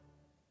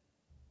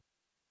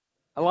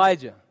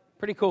Elijah.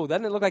 Pretty cool.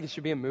 Doesn't it look like it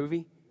should be a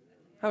movie?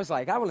 I was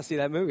like, I want to see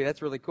that movie.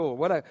 That's really cool.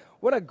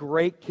 What a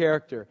great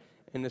character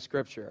in the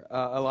scripture,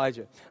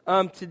 Elijah.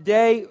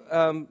 Today,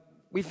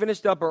 we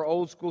finished up our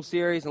old school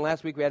series, and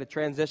last week we had a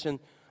transitional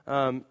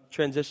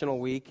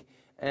week.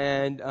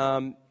 And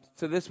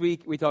so this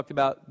week we talked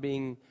about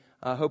being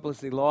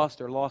hopelessly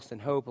lost or lost in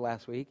hope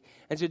last week.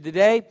 And so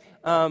today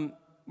we're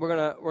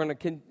gonna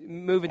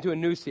move into a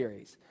new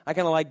series. I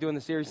kind of like doing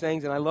the series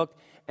things, and I looked,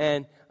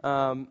 and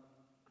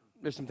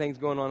there's some things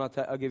going on.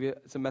 I'll give you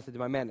some method to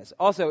my madness.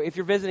 Also, if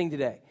you're visiting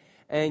today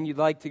and you'd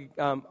like to,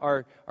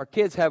 our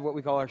kids have what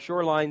we call our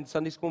Shoreline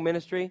Sunday School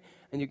Ministry,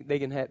 and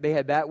they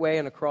head that way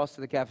and across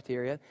to the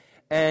cafeteria.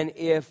 And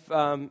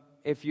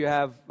if you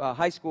have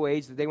high school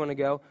age that they want to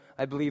go,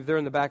 I believe they're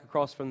in the back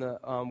across from the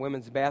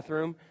women's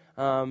bathroom.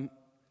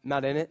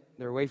 Not in it;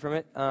 they're away from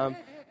it.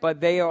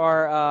 But they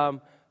are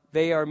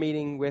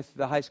meeting with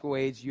the high school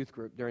age youth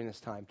group during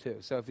this time too.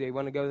 So if they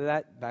want to go to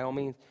that, by all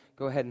means,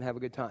 go ahead and have a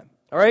good time.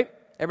 All right.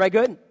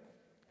 Everybody good?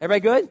 Everybody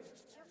good?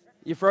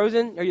 You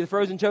frozen? Are you the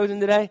frozen chosen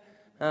today?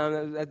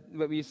 That's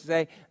what we used to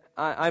say.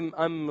 I'm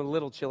a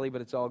little chilly,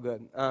 but it's all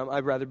good.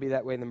 I'd rather be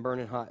that way than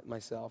burning hot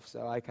myself,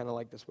 so I kind of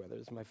like this weather.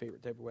 It's my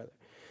favorite type of weather.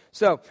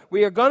 So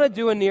we are going to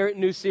do a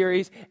new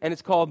series, and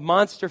it's called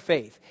Monster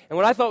Faith. And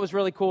what I thought was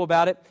really cool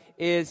about it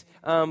is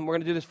we're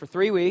going to do this for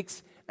 3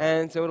 weeks,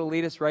 and so it'll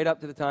lead us right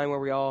up to the time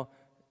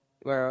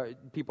where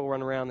people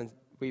run around and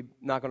we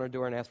knock on our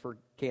door and ask for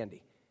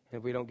candy. And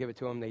if we don't give it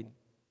to them, they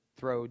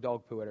throw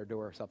dog poo at our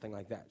door or something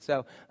like that.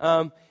 So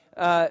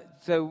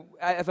so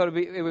I thought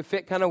it would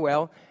fit kind of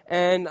well.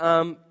 And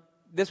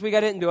this week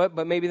I didn't do it,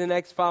 but maybe the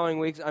next following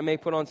weeks I may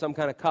put on some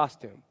kind of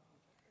costume.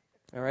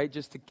 All right,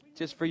 just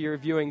for your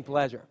viewing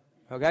pleasure.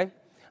 Okay?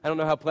 I don't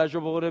know how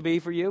pleasurable it'll be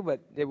for you, but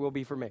it will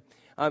be for me.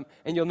 And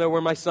you'll know where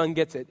my son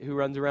gets it, who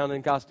runs around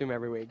in costume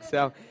every week.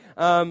 So,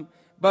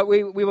 but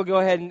we will go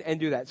ahead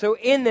and do that. So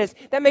in this,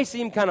 that may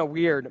seem kind of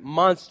weird,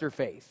 monster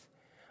faith.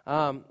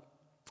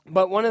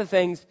 But one of the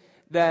things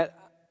that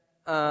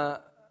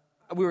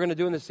we were going to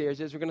do in this series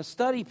is we're going to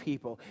study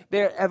people.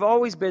 There have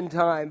always been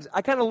times,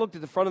 I kind of looked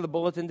at the front of the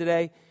bulletin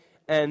today,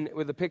 and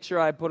with the picture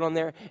I put on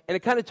there, and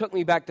it kind of took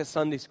me back to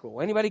Sunday school.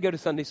 Anybody go to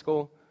Sunday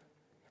school?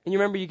 And you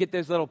remember you get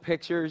those little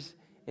pictures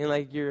in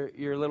like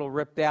your little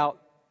ripped out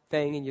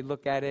thing, and you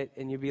look at it,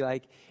 and you'd be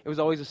like, it was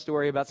always a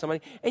story about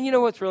somebody. And you know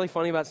what's really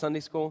funny about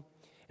Sunday school?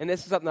 And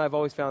this is something I've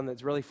always found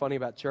that's really funny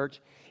about church,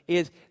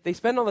 is they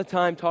spend all the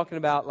time talking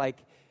about like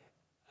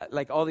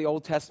all the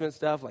Old Testament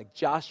stuff, like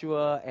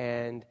Joshua,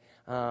 and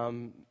a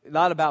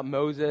lot about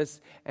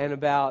Moses and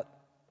about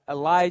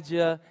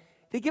Elijah.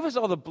 They give us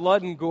all the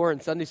blood and gore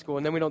in Sunday school,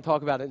 and then we don't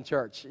talk about it in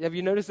church. Have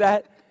you noticed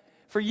that?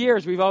 For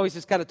years, we've always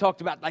just kind of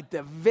talked about like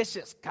the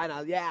vicious kind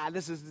of,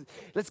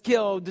 let's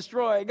kill,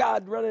 destroy,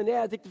 God running,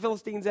 take the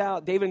Philistines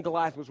out. David and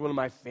Goliath was one of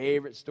my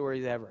favorite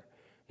stories ever.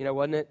 You know,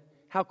 wasn't it?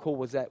 How cool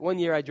was that? One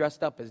year I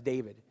dressed up as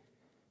David.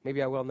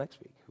 Maybe I will next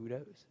week. Who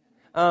knows?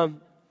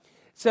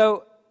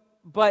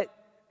 But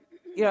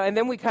you know, and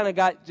then we kind of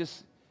got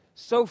just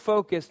so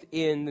focused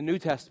in the New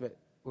Testament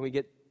when we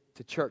get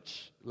to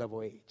church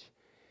level age.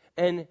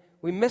 And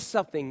we miss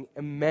something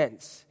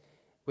immense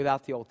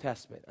without the Old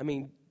Testament. I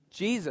mean,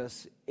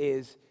 Jesus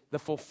is the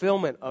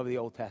fulfillment of the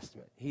Old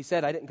Testament. He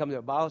said, I didn't come to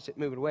abolish it,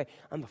 move it away.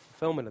 I'm the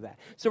fulfillment of that.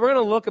 So we're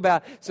going to look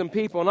about some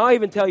people, and I'll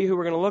even tell you who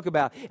we're going to look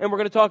about. And we're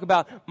going to talk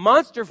about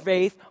monster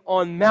faith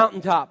on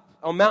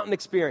mountain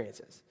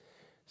experiences.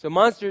 So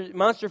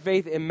monster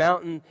faith in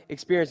mountain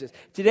experiences.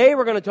 Today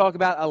we're going to talk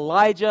about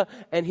Elijah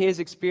and his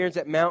experience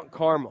at Mount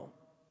Carmel.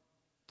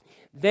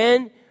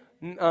 Then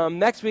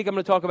next week I'm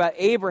going to talk about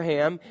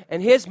Abraham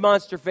and his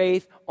monster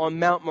faith on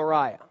Mount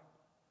Moriah.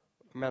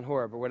 Or Mount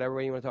Horeb, or whatever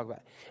way you want to talk about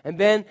it. And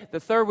then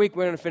the third week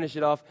we're going to finish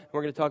it off, and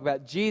we're going to talk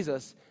about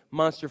Jesus'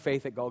 monster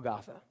faith at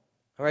Golgotha.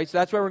 All right, so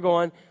that's where we're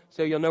going,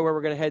 so you'll know where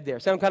we're going to head there.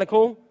 Sound kind of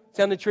cool?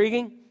 Sound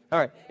intriguing? All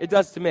right, it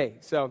does to me.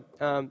 So,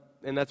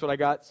 and that's what I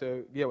got,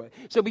 so deal with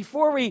it. So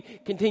before we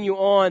continue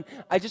on,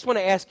 I just want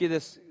to ask you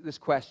this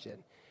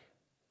question.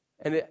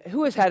 And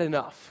who has had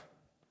enough?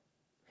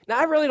 Now,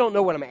 I really don't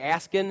know what I'm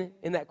asking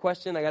in that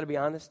question, I got to be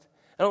honest.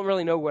 I don't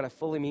really know what I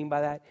fully mean by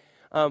that.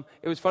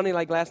 It was funny,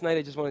 like last night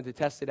I just wanted to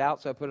test it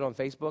out, so I put it on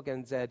Facebook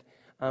and said,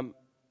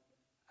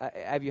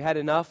 have you had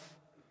enough?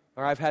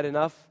 Or I've had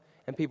enough?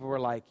 And people were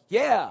like,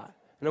 yeah. And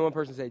then one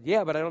person said,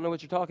 yeah, but I don't know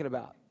what you're talking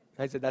about.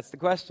 I said, that's the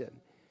question.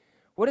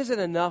 What is it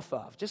enough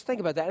of? Just think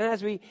about that.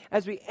 And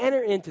as we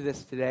enter into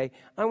this today,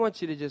 I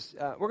want you to just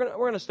we're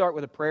gonna start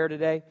with a prayer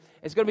today.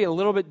 It's going to be a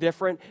little bit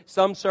different.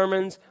 Some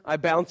sermons I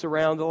bounce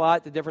around a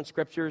lot, the different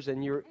scriptures,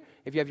 and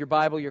if you have your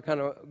Bible, you're kind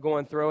of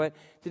going through it.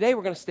 Today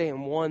we're going to stay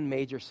in one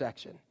major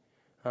section.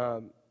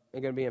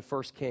 They're going to be in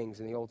 1 Kings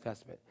in the Old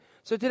Testament.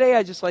 So today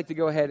I'd just like to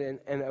go ahead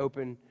and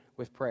open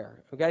with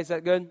prayer. Okay, is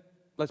that good?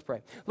 Let's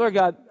pray. Lord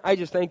God, I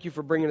just thank you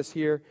for bringing us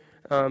here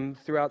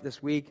throughout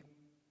this week.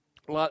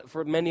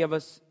 For many of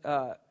us,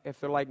 if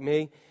they're like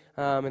me,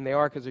 and they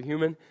are because they're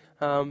human,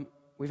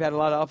 we've had a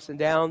lot of ups and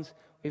downs.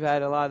 We've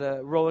had a lot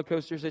of roller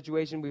coaster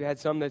situations. We've had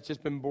some that's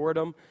just been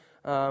boredom.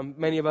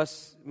 Many of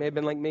us may have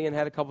been like me and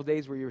had a couple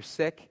days where you were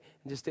sick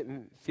and just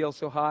didn't feel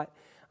so hot.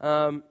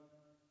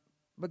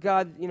 But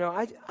God,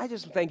 I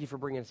just thank you for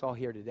bringing us all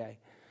here today.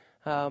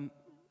 I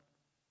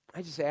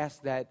just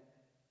ask that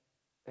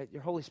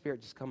your Holy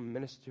Spirit just come and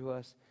minister to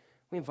us.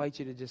 We invite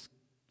you to just,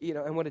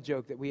 and what a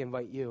joke that we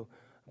invite you.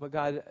 But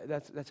God,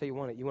 that's how you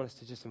want it. You want us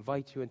to just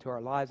invite you into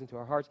our lives, into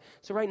our hearts.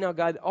 So right now,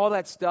 God, all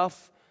that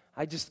stuff,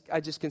 I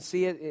just can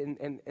see it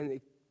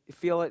and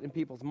feel it in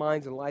people's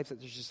minds and lives that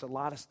there's just a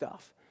lot of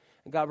stuff.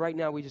 And God, right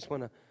now, we just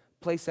want to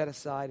place that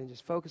aside and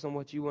just focus on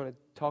what you want to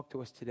talk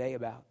to us today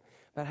about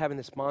having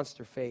this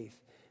monster faith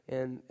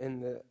in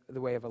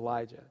the way of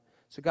Elijah.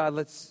 So God,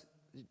 let's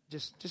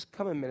just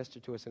come and minister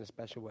to us in a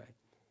special way.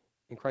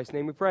 In Christ's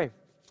name we pray.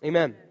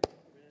 Amen.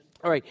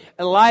 All right,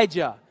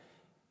 Elijah.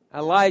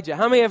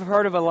 How many have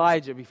heard of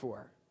Elijah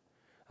before?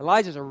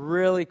 Elijah's a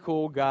really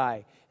cool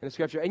guy in the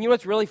Scripture. And you know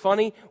what's really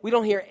funny? We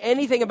don't hear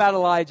anything about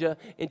Elijah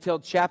until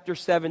chapter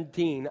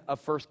 17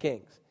 of 1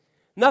 Kings.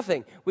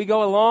 Nothing. We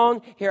go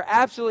along, hear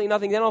absolutely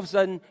nothing. Then all of a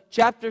sudden,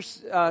 chapter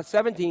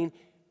 17,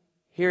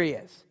 here he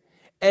is.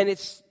 And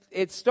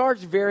it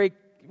starts really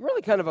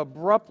kind of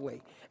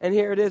abruptly. And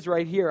here it is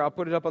right here. I'll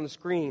put it up on the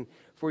screen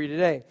for you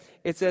today.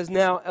 It says,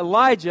 now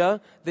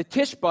Elijah, the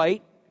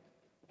Tishbite,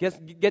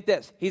 get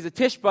this. He's a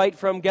Tishbite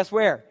from guess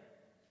where?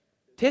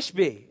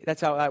 Tishbe.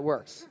 That's how that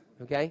works.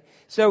 Okay?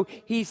 So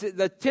he's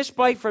the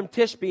Tishbite from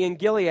Tishbe in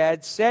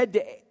Gilead said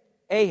to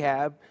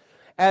Ahab,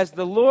 as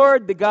the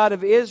Lord, the God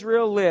of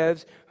Israel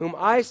lives, whom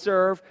I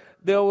serve,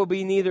 there will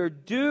be neither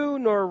dew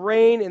nor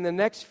rain in the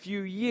next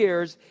few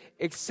years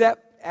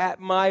except at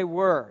my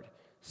word.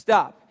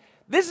 Stop.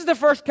 This is the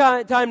first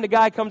time the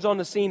guy comes on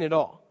the scene at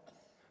all.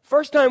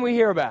 First time we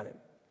hear about him.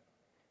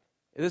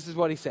 This is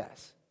what he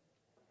says.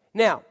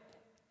 Now,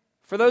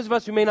 for those of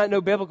us who may not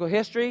know biblical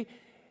history,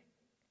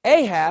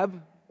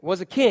 Ahab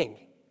was a king.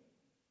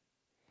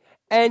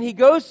 And he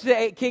goes to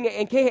a king,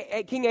 and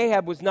King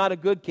Ahab was not a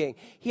good king.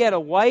 He had a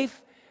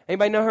wife.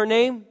 Anybody know her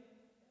name?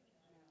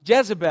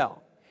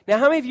 Jezebel. Now,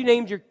 how many of you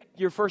named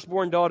your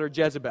firstborn daughter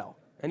Jezebel?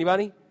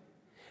 Anybody?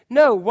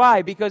 No.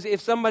 Why? Because if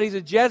somebody's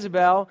a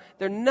Jezebel,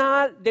 they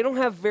don't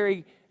have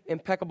very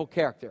impeccable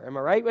character. Am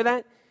I right with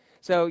that?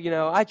 So,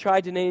 I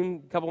tried to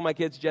name a couple of my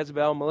kids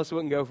Jezebel. Melissa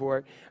wouldn't go for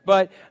it.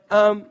 But,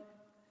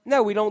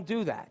 no, we don't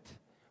do that.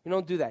 We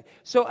don't do that.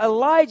 So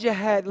Elijah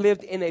had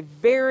lived in a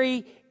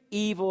very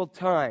evil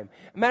time.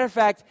 As a matter of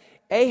fact,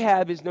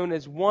 Ahab is known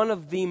as one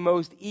of the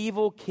most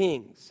evil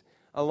kings,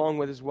 along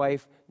with his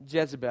wife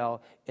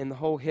Jezebel, in the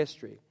whole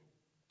history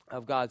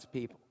of God's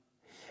people.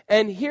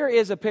 And here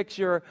is a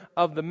picture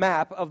of the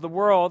map of the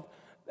world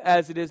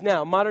as it is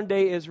now.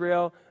 Modern-day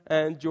Israel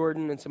and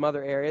Jordan and some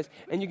other areas.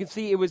 And you can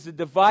see it was a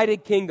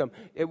divided kingdom.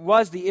 It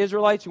was the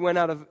Israelites who went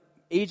out of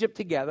Egypt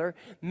together.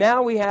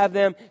 Now we have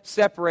them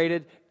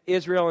separated,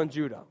 Israel and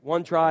Judah.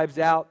 One tribe's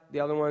out,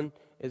 the other one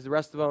is the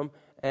rest of them,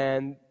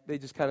 and they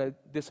just kind of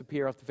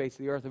disappear off the face of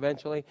the earth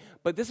eventually.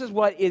 But this is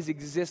what is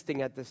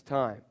existing at this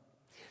time.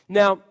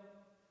 Now,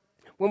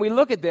 when we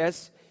look at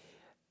this,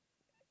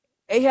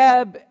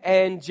 Ahab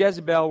and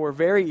Jezebel were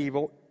very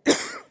evil,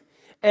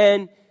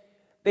 and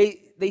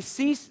they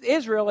ceased,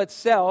 Israel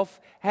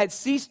itself had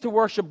ceased to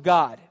worship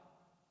God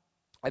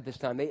at this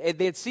time. They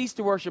had ceased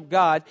to worship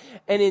God,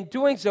 and in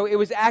doing so, it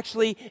was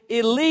actually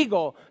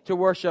illegal to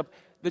worship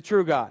the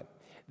true God.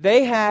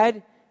 They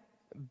had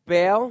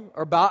Baal,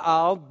 or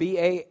Baal,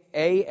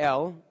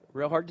 B-A-A-L,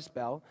 real hard to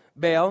spell,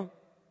 Baal,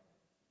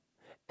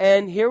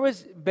 and here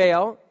was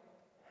Baal,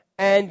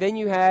 and then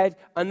you had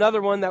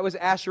another one that was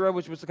Asherah,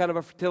 which was kind of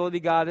a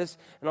fertility goddess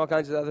and all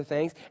kinds of other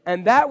things.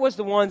 And that was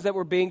the ones that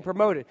were being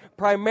promoted.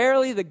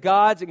 Primarily the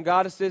gods and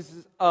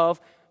goddesses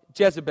of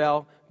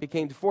Jezebel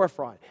became the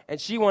forefront. And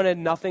she wanted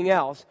nothing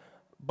else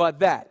but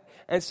that.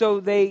 And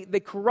so they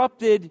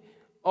corrupted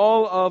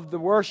all of the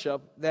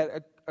worship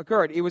that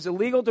occurred. It was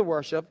illegal to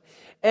worship.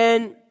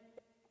 And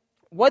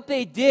what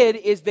they did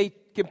is they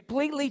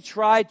completely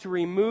tried to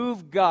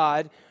remove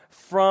God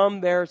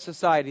from their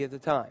society at the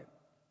time.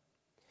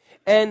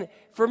 And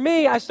for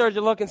me, I started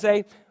to look and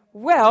say,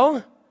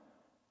 well,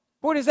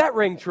 boy, does that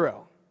ring true?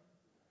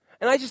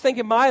 And I just think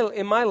in my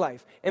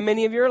life, and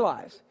many of your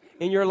lives.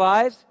 In your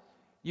lives,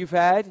 you've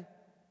had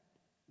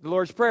the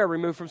Lord's Prayer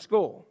removed from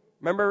school.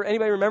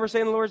 Anybody remember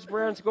saying the Lord's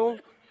Prayer in school?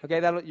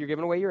 Okay, you're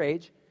giving away your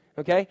age.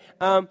 Okay?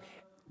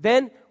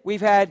 Then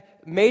we've had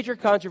major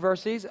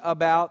controversies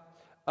about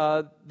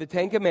the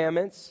Ten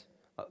Commandments,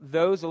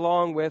 those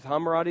along with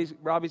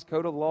Hammurabi's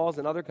Code of Laws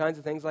and other kinds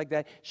of things like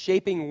that,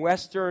 shaping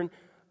Western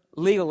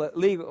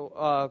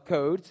legal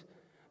codes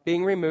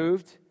being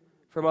removed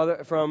from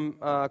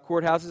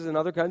courthouses and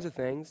other kinds of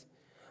things.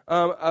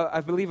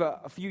 I believe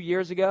a few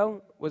years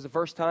ago was the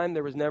first time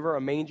there was never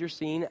a manger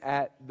scene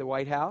at the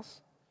White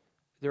House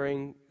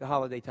during the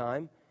holiday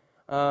time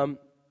and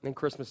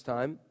Christmas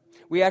time.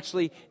 We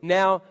actually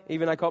now,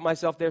 even I caught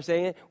myself there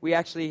saying it, we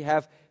actually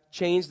have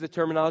changed the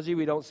terminology.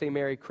 We don't say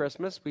Merry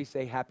Christmas. We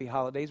say Happy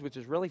Holidays, which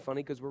is really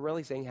funny because we're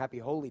really saying Happy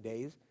Holy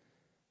Days,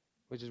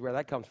 which is where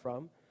that comes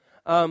from.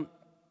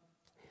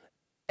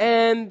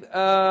 And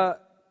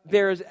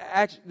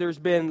there's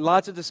been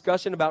lots of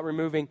discussion about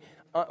removing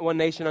one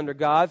nation under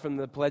God from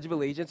the Pledge of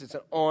Allegiance. It's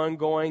an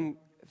ongoing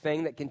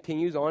thing that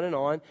continues on and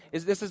on.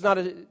 This is not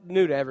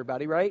new to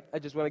everybody, right? I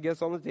just want to get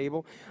us on the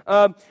table.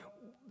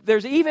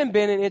 There's even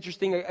been an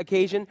interesting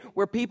occasion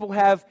where people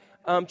have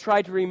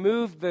tried to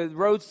remove the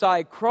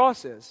roadside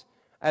crosses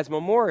as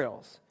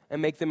memorials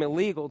and make them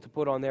illegal to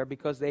put on there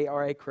because they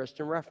are a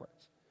Christian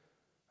reference.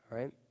 All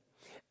right?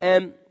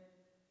 And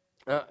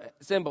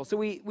symbol. So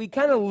we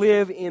kind of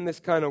live in this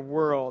kind of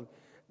world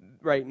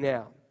right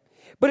now.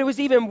 But it was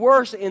even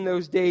worse in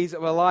those days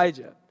of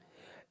Elijah.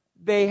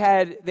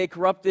 They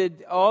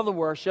corrupted all the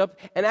worship,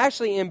 and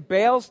actually in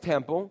Baal's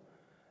temple,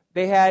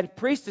 they had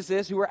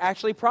priestesses who were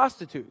actually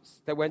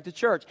prostitutes that went to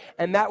church,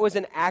 and that was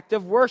an act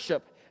of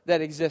worship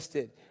that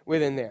existed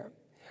within there.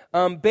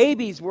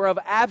 Babies were of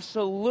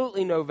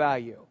absolutely no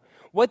value.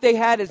 What they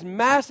had is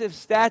massive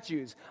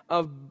statues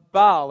of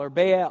Baal or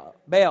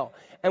Baal.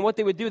 And what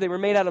they would do, they were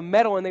made out of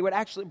metal, and they would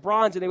actually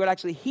bronze, and they would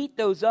actually heat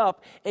those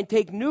up and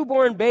take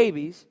newborn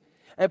babies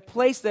and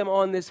place them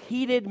on this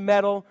heated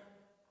metal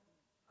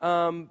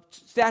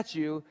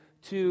statue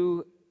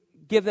to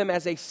give them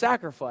as a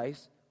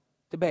sacrifice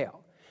to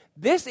Baal.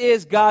 This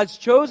is God's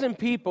chosen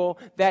people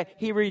that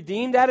He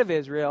redeemed out of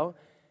Israel,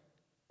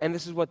 and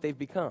this is what they've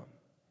become.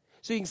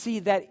 So you can see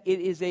that it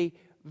is a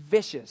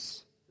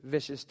vicious,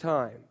 vicious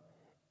time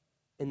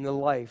in the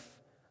life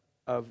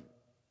of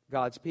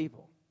God's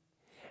people.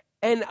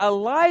 And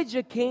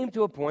Elijah came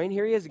to a point,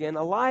 here he is again,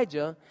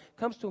 Elijah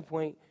comes to a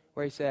point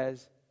where he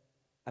says,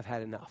 I've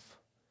had enough.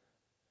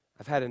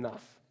 I've had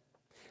enough.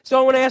 So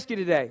I want to ask you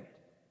today,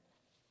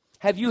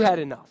 have you had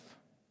enough?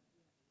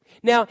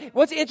 Now,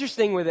 what's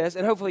interesting with this,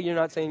 and hopefully you're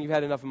not saying you've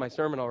had enough of my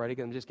sermon already,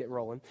 because I'm just getting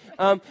rolling,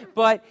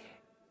 but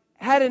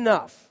had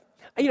enough.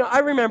 I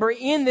remember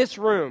in this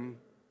room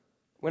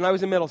when I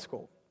was in middle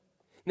school.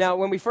 Now,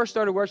 when we first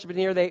started worshiping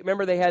here,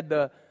 they had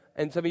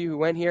and some of you who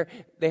went here,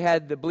 they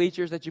had the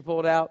bleachers that you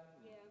pulled out.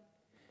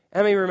 Yeah.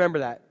 How many remember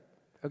that?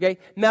 Okay.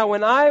 Now,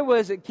 when I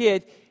was a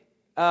kid,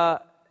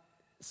 what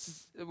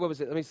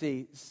was it? Let me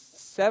see.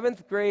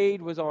 7th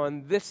grade was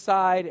on this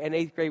side, and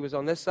 8th grade was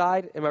on this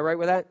side. Am I right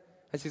with that?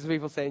 I see some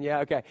people saying, yeah,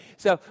 okay.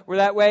 So we're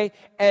that way.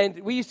 And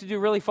we used to do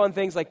really fun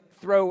things like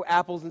throw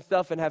apples and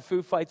stuff and have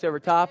food fights over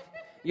top.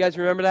 You guys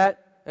remember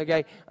that?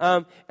 Okay.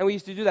 And we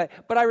used to do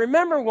that. But I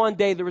remember one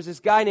day there was this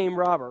guy named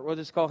Robert. We'll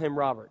just call him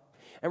Robert.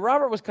 And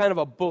Robert was kind of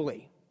a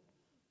bully.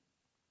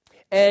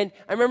 And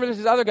I remember there's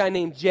this other guy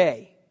named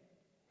Jay.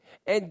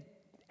 And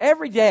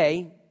every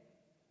day,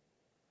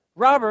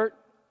 Robert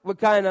would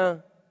kind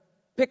of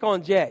pick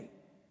on Jay.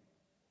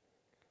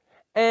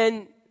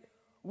 And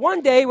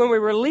one day when we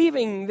were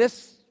leaving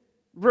this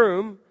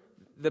room,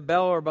 the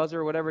bell or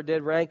buzzer or whatever it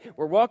did rang,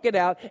 we're walking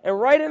out, and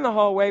right in the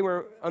hallway,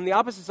 we're on the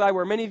opposite side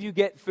where many of you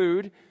get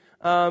food,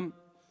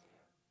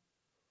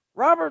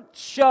 Robert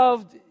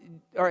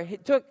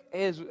took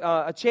his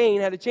had a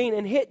chain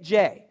and hit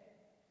Jay,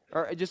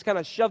 or just kind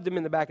of shoved him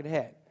in the back of the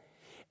head.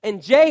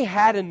 And Jay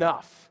had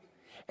enough.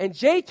 And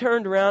Jay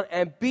turned around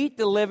and beat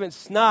the living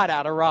snot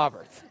out of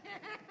Robert.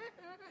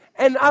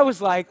 And I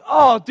was like,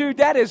 oh, dude,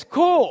 that is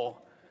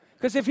cool.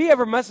 Because if he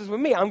ever messes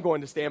with me, I'm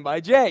going to stand by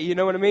Jay. You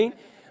know what I mean?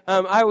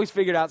 I always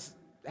figured out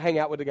hang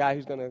out with the guy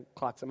who's going to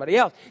clock somebody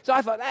else. So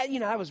I thought,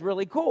 that was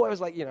really cool. I was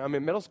like, I'm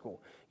in middle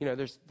school.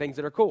 There's things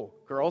that are cool.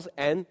 Girls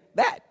and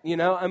that,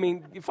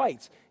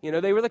 fights.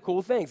 They were the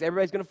cool things.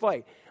 Everybody's going to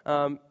fight.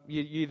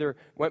 You either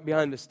went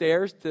behind the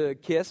stairs to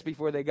kiss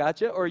before they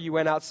got you, or you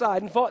went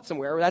outside and fought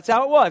somewhere. That's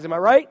how it was. Am I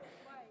right?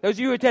 Those of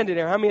you who attended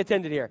here, how many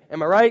attended here?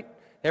 Am I right?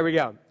 There we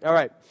go. All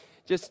right.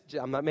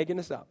 I'm not making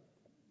this up.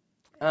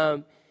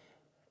 And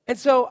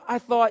so I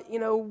thought,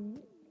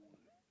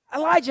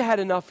 Elijah had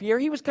enough here.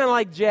 He was kind of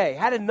like Jay,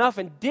 had enough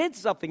and did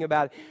something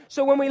about it.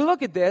 So when we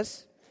look at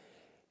this,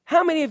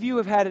 how many of you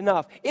have had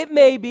enough? It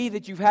may be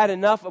that you've had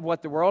enough of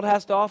what the world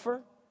has to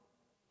offer.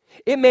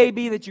 It may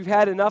be that you've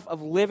had enough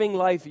of living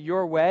life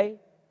your way.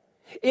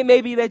 It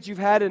may be that you've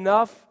had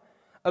enough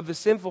of the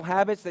sinful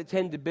habits that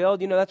tend to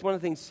build. That's one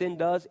of the things sin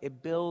does.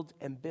 It builds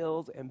and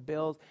builds and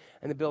builds,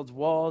 and it builds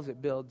walls.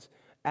 It builds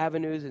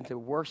avenues into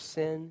worse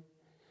sin.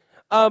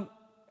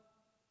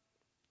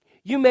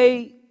 You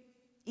may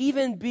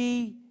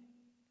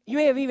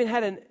have even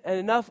had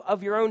enough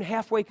of your own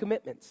halfway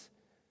commitments.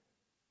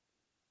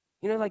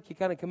 Like you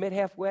kind of commit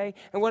halfway,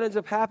 and what ends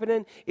up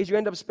happening is you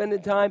end up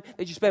spending time,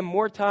 that you spend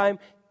more time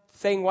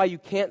saying why you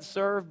can't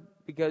serve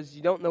because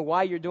you don't know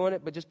why you're doing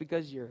it, but just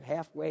because you're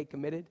halfway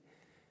committed.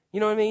 You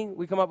know what I mean?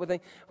 We come up with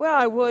things, well,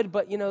 I would,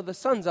 but, the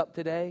sun's up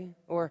today,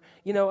 or,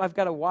 I've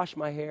got to wash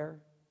my hair.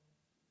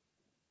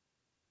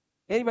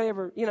 Anybody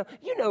ever, you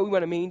know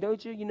what I mean,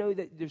 don't you? You know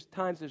that there's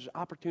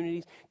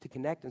opportunities to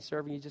connect and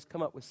serve, and you just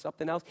come up with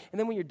something else. And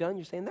then when you're done,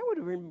 you're saying, that would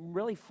have been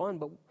really fun,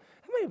 but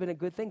that might have been a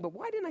good thing, but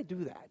why didn't I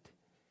do that?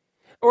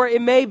 Or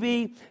it may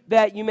be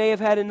that you may have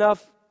had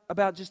enough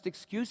about just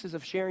excuses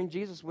of sharing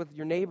Jesus with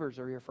your neighbors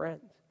or your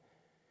friends.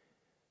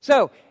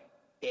 So,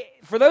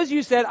 for those of you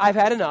who said, I've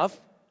had enough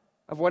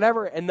of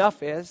whatever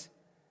enough is,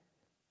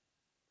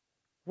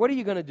 what are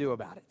you going to do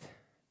about it?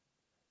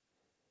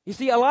 You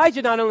see,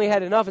 Elijah not only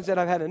had enough and said,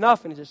 I've had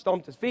enough, and he just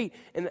stomped his feet.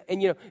 And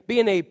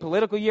being a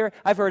political year,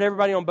 I've heard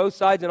everybody on both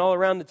sides and all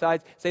around the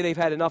sides say they've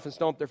had enough and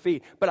stomped their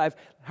feet. But I've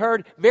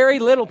heard very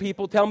little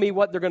people tell me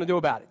what they're going to do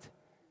about it.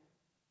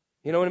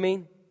 You know what I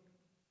mean?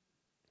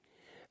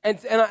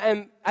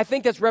 And I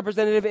think that's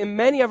representative in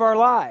many of our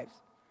lives.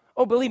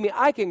 Oh, believe me,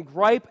 I can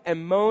gripe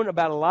and moan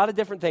about a lot of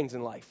different things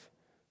in life.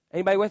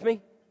 Anybody with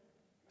me?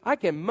 I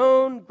can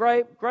moan,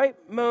 gripe,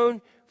 moan,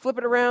 flip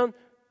it around,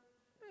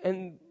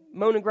 and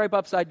moan and gripe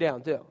upside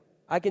down too.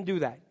 I can do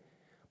that.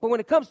 But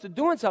when it comes to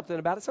doing something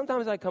about it,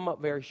 sometimes I come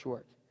up very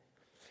short.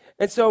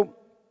 And so,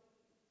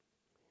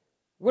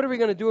 what are we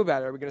going to do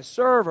about it? Are we going to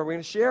serve? Are we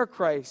going to share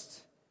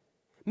Christ?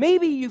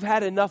 Maybe you've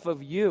had enough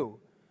of you,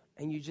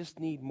 and you just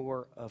need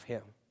more of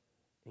Him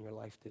in your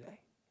life today.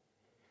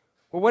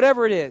 Well,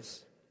 whatever it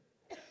is,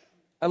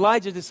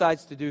 Elijah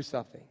decides to do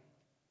something.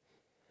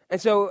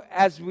 And so,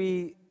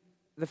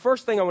 the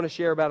first thing I want to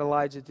share about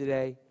Elijah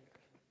today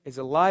is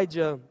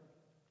Elijah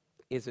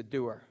is a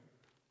doer.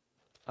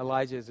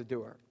 Elijah is a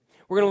doer.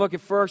 We're going to look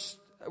at first,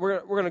 we're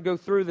going to go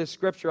through this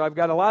scripture. I've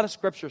got a lot of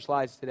scripture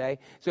slides today.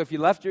 So if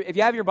you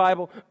have your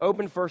Bible,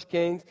 open 1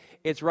 Kings.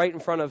 It's right in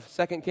front of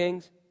 2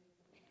 Kings.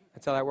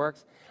 That's how that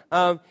works.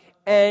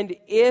 And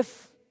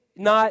if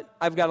not,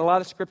 I've got a lot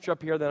of scripture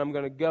up here that I'm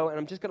going to go, and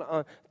I'm just going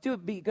to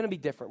going to be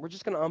different. We're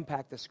just going to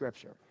unpack the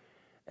scripture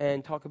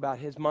and talk about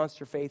his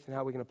monster faith and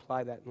how we can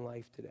apply that in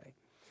life today.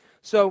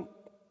 So,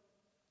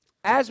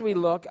 as we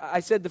look, I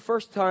said the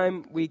first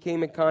time we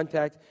came in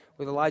contact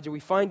with Elijah, we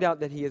find out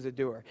that he is a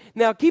doer.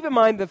 Now, keep in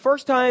mind, the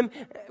first time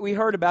we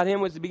heard about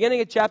him was the beginning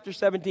of chapter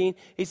 17.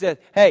 He said,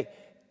 hey,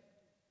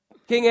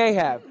 King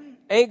Ahab,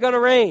 ain't going to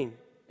rain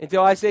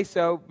until I say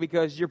so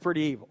because you're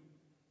pretty evil.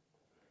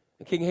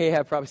 And King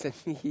Ahab probably said,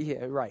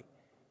 yeah, right.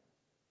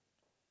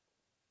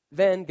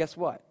 Then, guess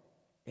what?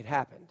 It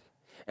happened.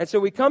 And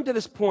so we come to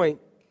this point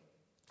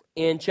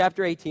in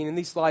chapter 18, and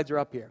these slides are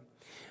up here.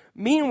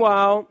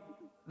 Meanwhile,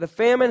 the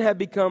famine had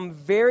become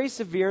very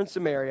severe in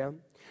Samaria,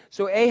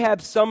 so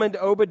Ahab summoned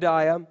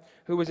Obadiah,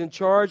 who was in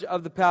charge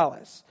of the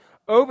palace.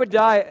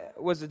 Obadiah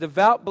was a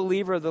devout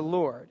believer of the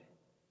Lord.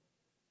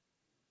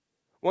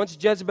 Once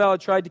Jezebel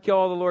had tried to kill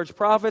all the Lord's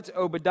prophets,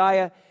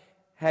 Obadiah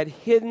had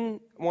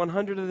hidden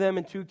 100 of them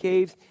in 2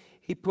 caves.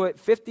 He put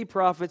 50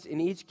 prophets in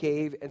each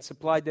cave and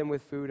supplied them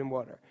with food and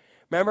water.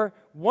 Remember,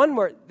 one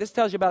word, this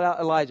tells you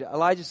about Elijah.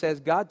 Elijah says,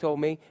 God told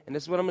me, and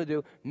this is what I'm going to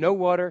do, no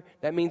water.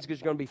 That means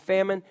there's going to be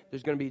famine,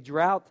 there's going to be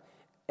drought,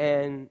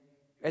 and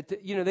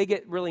they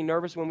get really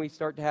nervous when we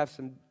start to have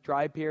some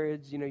dry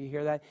periods. You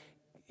hear that?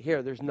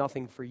 Here, there's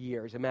nothing for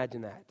years.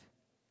 Imagine that.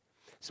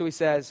 So he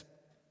says,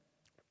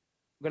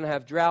 we're going to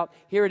have drought.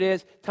 Here it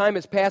is. Time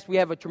has passed. We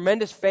have a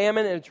tremendous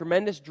famine and a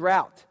tremendous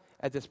drought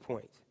at this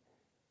point.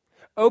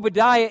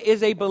 Obadiah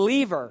is a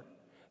believer.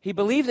 He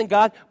believes in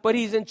God, but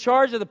he's in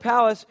charge of the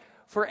palace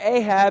for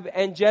Ahab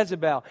and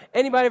Jezebel.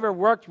 Anybody ever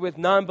worked with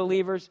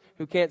non-believers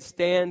who can't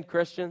stand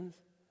Christians?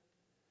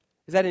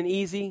 Is that an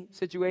easy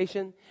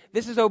situation?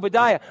 This is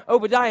Obadiah.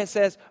 Obadiah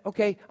says,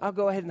 okay, I'll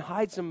go ahead and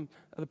hide some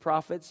of the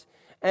prophets.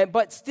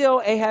 But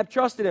still, Ahab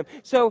trusted him.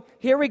 So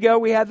here we go.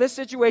 We have this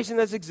situation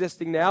that's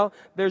existing now.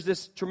 There's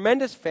this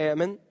tremendous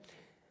famine.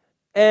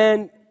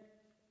 And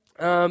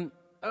then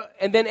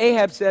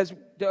Ahab says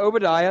to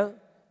Obadiah,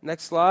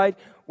 next slide,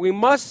 we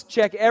must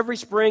check every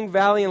spring,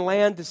 valley, and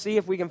land to see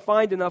if we can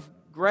find enough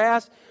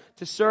grass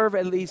to serve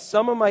at least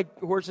some of my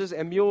horses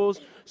and mules.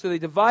 So they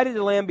divided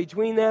the land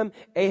between them.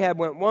 Ahab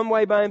went one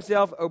way by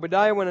himself.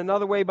 Obadiah went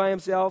another way by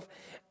himself.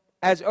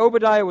 As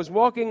Obadiah was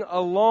walking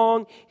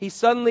along, he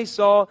suddenly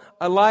saw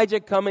Elijah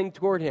coming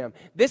toward him.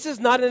 This is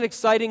not an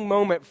exciting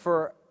moment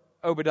for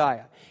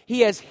Obadiah.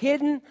 He has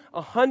hidden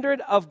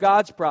 100 of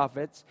God's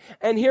prophets,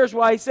 and here's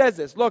why he says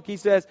this. Look, he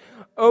says,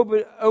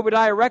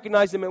 Obadiah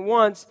recognized him at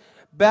once,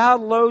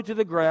 bowed low to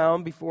the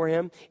ground before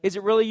him. Is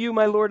it really you,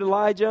 my Lord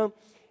Elijah?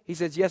 He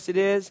says, yes, it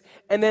is.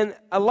 And then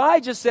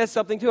Elijah says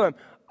something to him.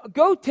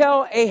 Go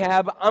tell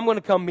Ahab I'm going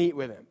to come meet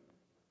with him.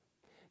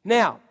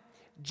 Now,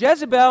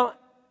 Jezebel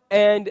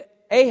and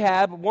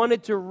Ahab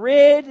wanted to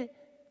rid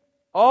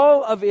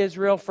all of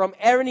Israel from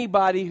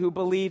anybody who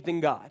believed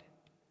in God.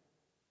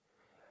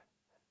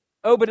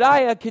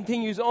 Obadiah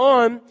continues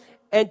on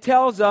and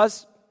tells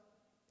us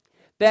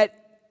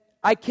that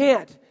I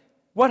can't.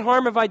 What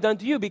harm have I done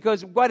to you?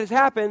 Because what has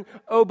happened,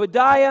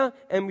 Obadiah,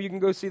 and you can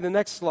go see the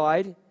next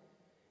slide.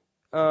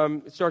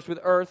 It starts with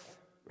earth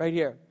right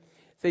here.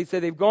 So he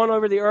said they've gone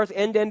over the earth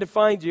end to end to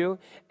find you.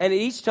 And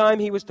each time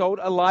he was told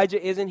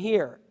Elijah isn't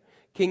here.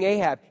 King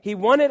Ahab. He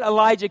wanted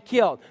Elijah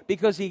killed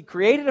because he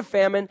created a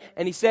famine,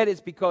 and he said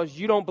it's because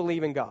you don't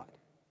believe in God.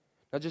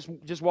 Now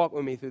just walk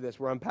with me through this.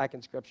 We're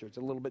unpacking Scripture. It's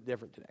a little bit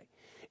different today.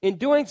 In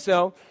doing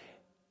so,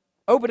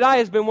 Obadiah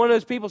has been one of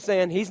those people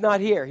saying, he's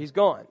not here, he's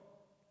gone.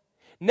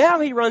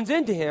 Now he runs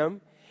into him,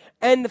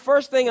 and the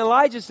first thing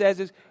Elijah says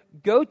is,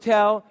 go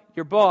tell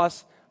your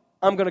boss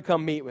I'm going to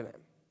come meet with him.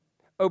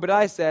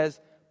 Obadiah says,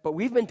 but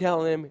we've been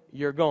telling him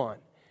you're gone.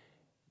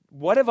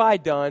 What have I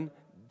done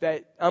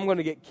that I'm going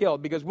to get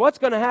killed? Because what's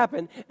going to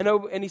happen,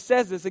 and he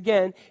says this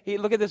again,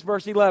 look at this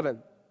verse 11.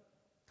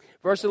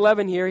 Verse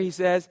 11 here, he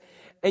says,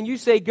 and you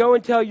say, go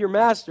and tell your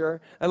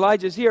master,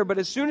 Elijah's here, but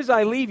as soon as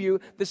I leave you,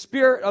 the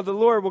Spirit of the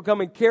Lord will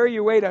come and carry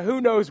you away to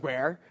who knows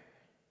where.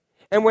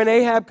 And when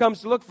Ahab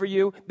comes to look for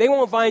you, they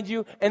won't find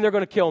you, and they're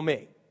going to kill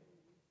me.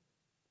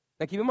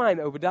 Now keep in mind,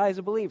 Obadiah is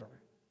a believer.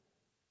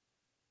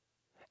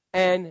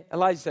 And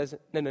Elijah says,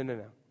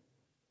 no.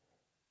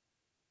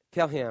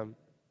 Tell him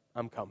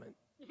I'm coming.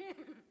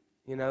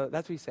 That's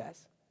what he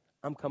says.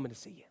 I'm coming to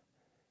see you.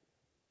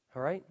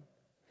 All right?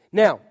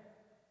 Now,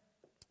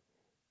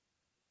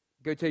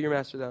 go tell your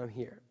master that I'm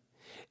here.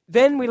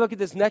 Then we look at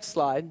this next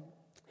slide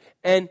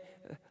and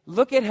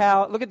look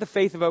at the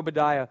faith of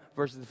Obadiah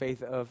versus the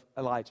faith of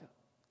Elijah.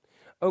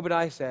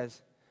 Obadiah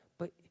says,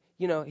 but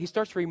he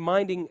starts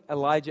reminding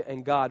Elijah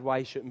and God why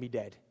he shouldn't be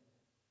dead.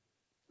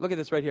 Look at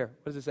this right here.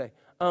 What does it say?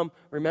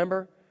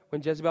 Remember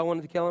when Jezebel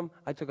wanted to kill him?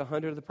 I took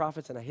 100 of the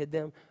prophets and I hid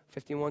them,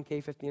 15 one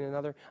cave, 15 in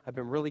another. I've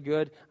been really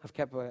good. I've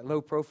kept a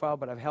low profile,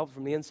 but I've helped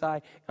from the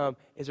inside.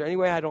 Is there any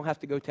way I don't have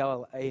to go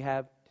tell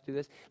Ahab to do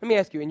this? Let me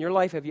ask you, in your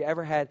life, have you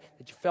ever had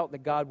that you felt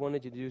that God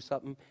wanted you to do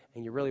something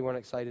and you really weren't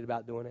excited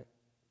about doing it?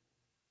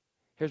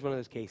 Here's one of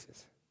those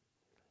cases.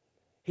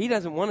 He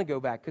doesn't want to go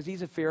back because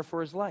he's a fear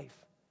for his life.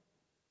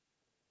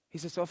 He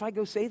says, so if I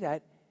go say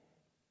that,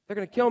 they're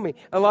going to kill me.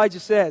 Elijah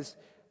says,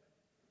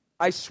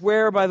 I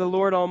swear by the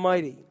Lord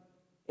Almighty,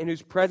 in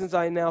whose presence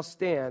I now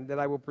stand, that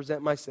I will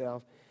present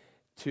myself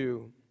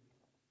to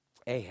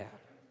Ahab.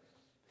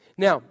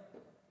 Now,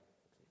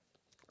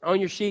 on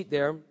your sheet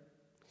there,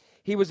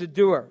 he was a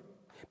doer.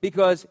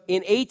 Because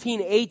in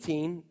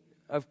 18:18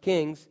 of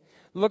Kings,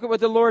 look at what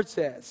the Lord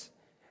says.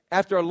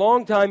 After a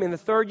long time, in the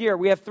third year,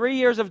 we have 3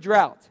 years of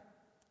drought.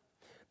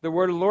 The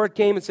word of the Lord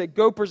came and said,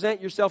 go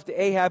present yourself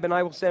to Ahab and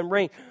I will send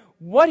rain.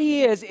 What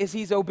he is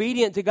he's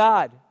obedient to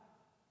God.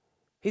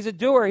 He's a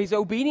doer. He's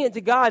obedient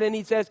to God, and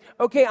he says,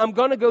 okay, I'm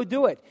going to go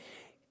do it.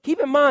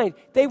 Keep in mind,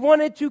 they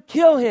wanted to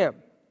kill him.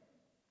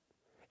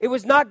 It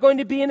was not going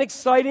to be an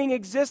exciting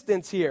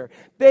existence here.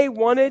 They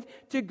wanted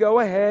to go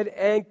ahead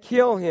and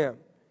kill him.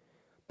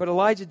 But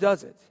Elijah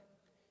does it.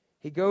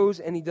 He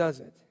goes and he does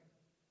it.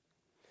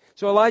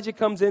 So Elijah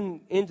comes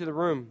into the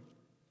room.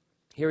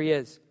 Here he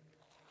is.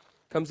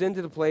 Comes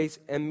into the place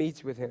and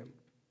meets with him.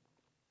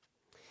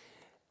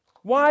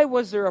 Why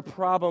was there a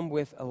problem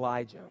with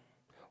Elijah?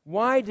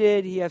 Why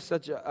did he have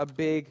such a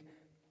big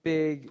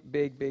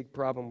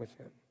problem with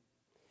him?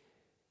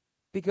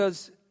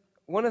 Because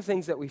one of the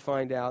things that we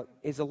find out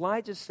is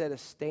Elijah set a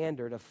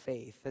standard of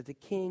faith that the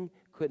king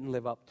couldn't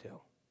live up to.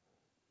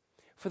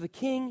 For the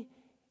king,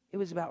 it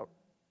was about,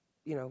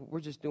 we're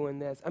just doing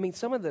this. I mean,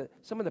 some of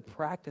the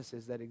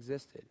practices that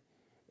existed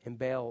in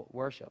Baal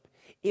worship,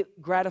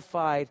 it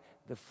gratified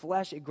the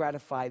flesh, it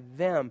gratified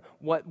them.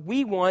 What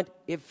we want,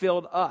 it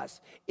filled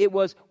us. It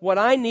was what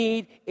I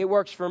need, it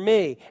works for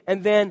me.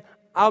 And then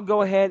I'll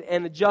go ahead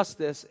and adjust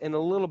this in a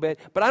little bit.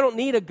 But I don't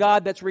need a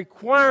God that's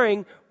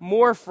requiring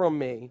more from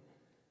me.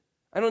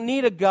 I don't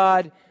need a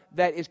God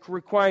that is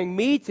requiring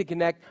me to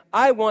connect.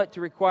 I want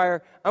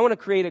to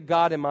create a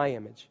God in my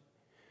image.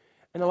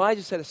 And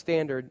Elijah set a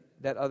standard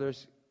that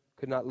others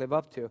could not live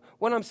up to.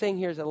 What I'm saying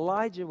here is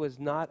Elijah was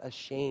not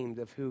ashamed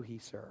of who he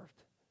served.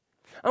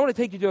 I want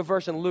to take you to a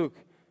verse in Luke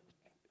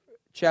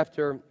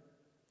chapter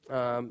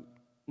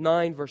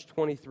 9, verse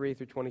 23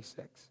 through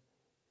 26.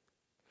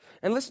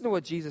 And listen to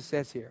what Jesus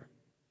says here.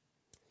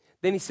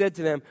 Then he said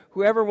to them,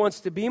 whoever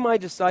wants to be my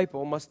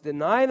disciple must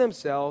deny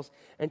themselves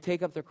and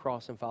take up their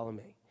cross and follow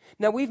me.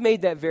 Now, we've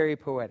made that very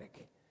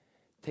poetic.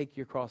 Take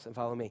your cross and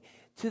follow me.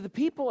 To the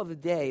people of the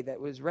day that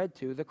was read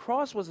to, the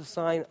cross was a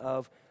sign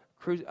of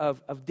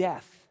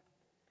death.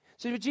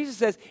 So what Jesus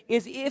says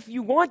is, if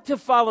you want to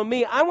follow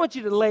me, I want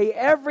you to lay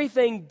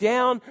everything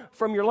down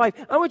from your life.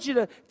 I want you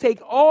to take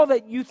all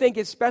that you think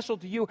is special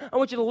to you. I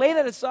want you to lay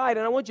that aside,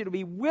 and I want you to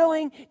be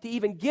willing to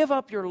even give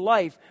up your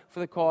life for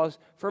the cause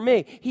for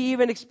me. He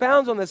even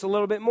expounds on this a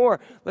little bit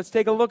more. Let's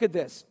take a look at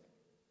this.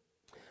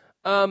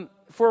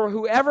 For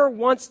whoever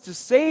wants to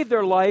save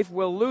their life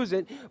will lose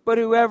it, but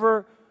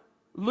whoever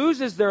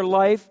loses their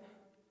life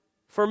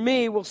for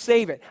me will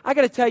save it. I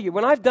got to tell you,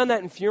 when I've done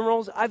that in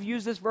funerals, I've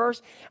used this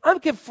verse, I'm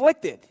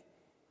conflicted.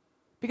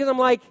 Because I'm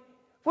like,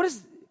 what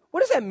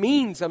does that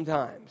mean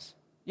sometimes?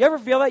 You ever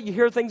feel that? You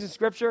hear things in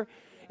Scripture?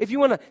 If you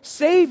want to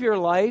save your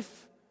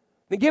life,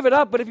 then give it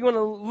up. But if you want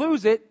to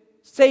lose it,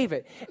 save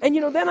it. And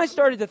then I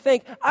started to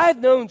think, I've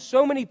known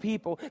so many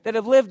people that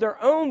have lived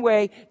their own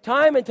way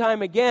time and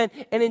time again,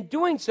 and in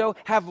doing so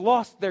have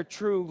lost their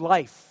true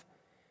life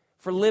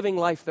for living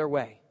life their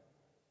way.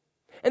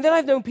 And then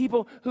I've known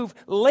people who've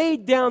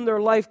laid down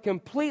their life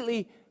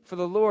completely for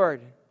the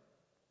Lord.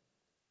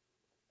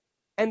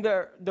 And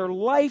their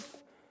life,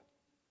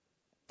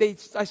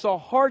 I saw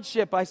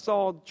hardship, I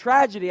saw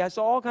tragedy, I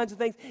saw all kinds of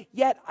things.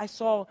 Yet I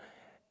saw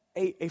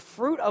a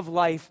fruit of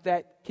life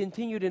that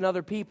continued in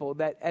other people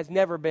that has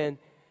never been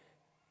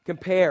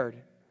compared.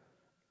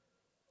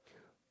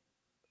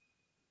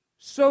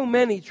 So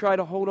many try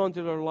to hold on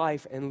to their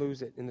life and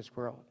lose it in this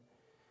world.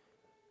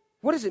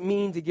 What does it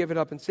mean to give it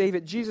up and save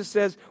it? Jesus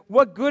says,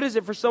 what good is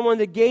it for someone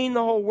to gain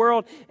the whole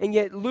world and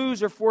yet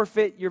lose or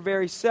forfeit your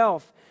very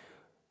self?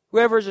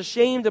 Whoever is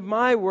ashamed of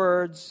my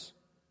words,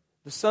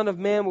 the Son of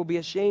Man will be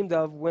ashamed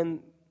of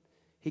when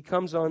he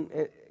comes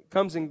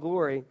in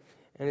glory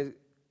and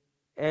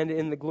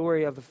in the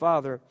glory of the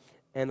Father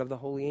and of the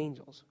holy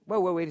angels. Whoa,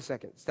 wait a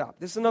second. Stop.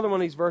 This is another one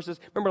of these verses.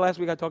 Remember last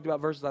week I talked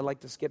about verses I like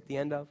to skip the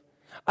end of?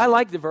 I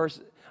like the verse.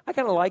 I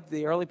kind of like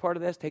the early part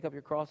of this, take up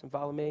your cross and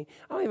follow me.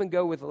 I don't even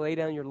go with lay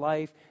down your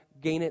life,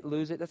 gain it,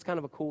 lose it. That's kind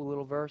of a cool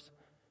little verse.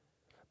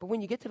 But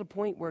when you get to the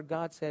point where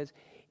God says,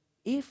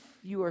 if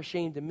you are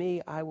ashamed of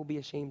me, I will be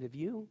ashamed of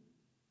you.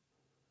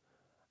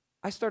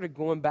 I started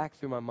going back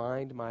through my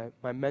mind,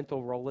 my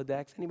mental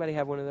Rolodex. Anybody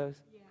have one of those?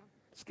 Yeah.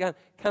 It's kind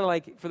of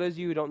like, for those of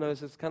you who don't know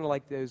this, it's kind of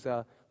like those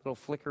little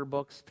flicker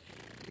books.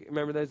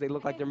 Remember those? They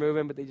look like they're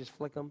moving, but they just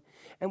flick them.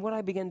 And what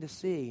I began to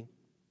see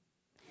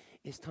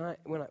is time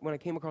when I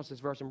came across this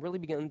verse and really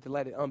began to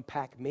let it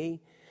unpack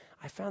me,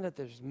 I found that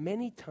there's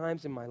many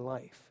times in my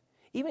life,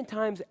 even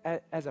times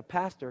as a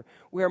pastor,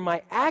 where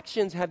my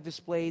actions have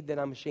displayed that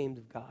I'm ashamed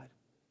of God.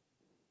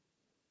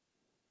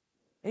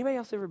 Anybody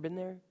else ever been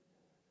there?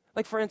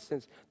 Like, for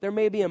instance, there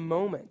may be a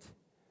moment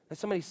that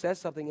somebody says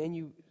something and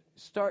you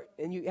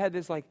had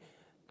this, like,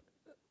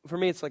 for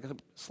me it's like a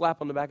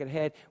slap on the back of the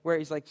head where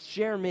he's like,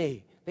 share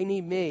me, they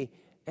need me,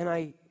 and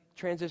I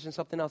transition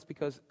something else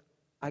because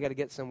I got to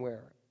get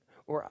somewhere,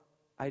 or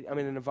I'm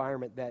in an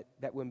environment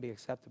that wouldn't be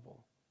acceptable.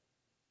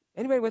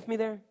 Anybody with me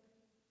there?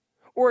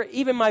 Or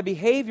even my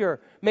behavior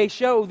may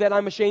show that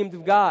I'm ashamed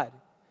of God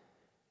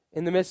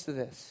in the midst of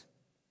this.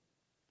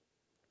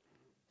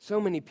 So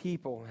many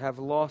people have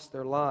lost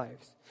their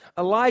lives.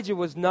 Elijah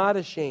was not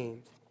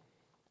ashamed.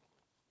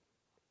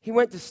 He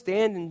went to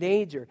stand in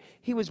danger.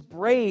 He was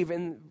brave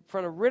in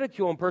front of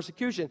ridicule and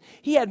persecution.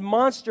 He had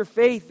monster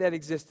faith that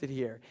existed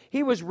here.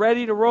 He was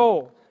ready to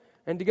roll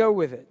and to go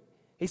with it.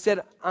 He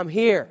said, I'm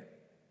here.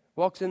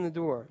 Walks in the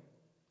door.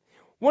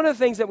 One of the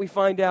things that we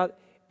find out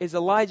is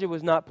Elijah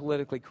was not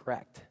politically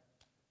correct.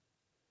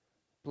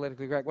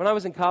 Politically correct. When I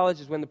was in college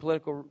is when the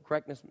political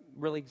correctness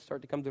really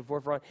started to come to the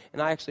forefront,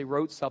 and I actually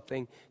wrote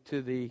something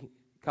to the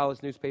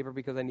college newspaper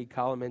because I need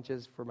column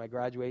inches for my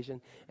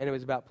graduation, and it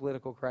was about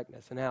political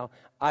correctness and how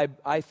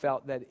I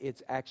felt that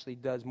it actually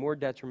does more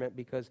detriment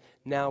because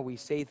now we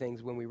say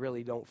things when we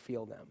really don't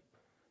feel them,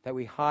 that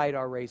we hide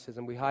our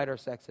racism, we hide our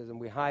sexism,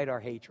 we hide our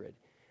hatred,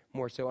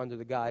 more so under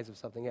the guise of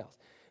something else.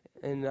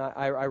 And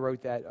I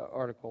wrote that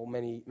article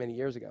many, many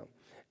years ago.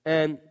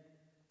 And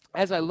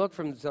as I look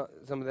from some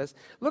of this,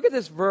 look at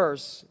this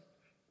verse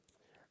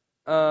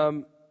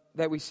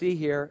that we see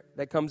here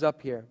that comes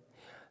up here.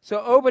 So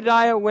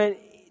Obadiah went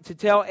to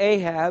tell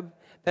Ahab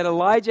that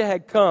Elijah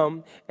had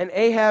come, and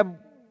Ahab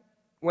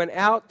went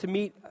out to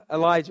meet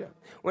Elijah.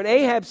 When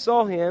Ahab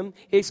saw him,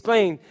 he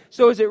exclaimed,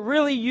 so is it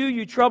really you,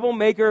 you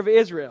troublemaker of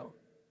Israel?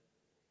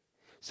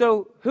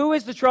 So who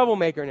is the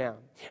troublemaker now?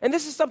 And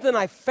this is something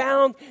I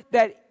found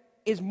that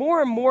is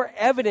more and more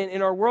evident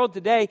in our world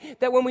today,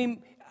 that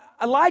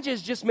Elijah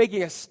is just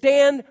making a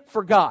stand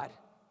for God.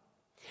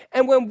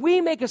 And when we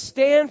make a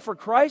stand for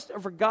Christ or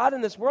for God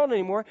in this world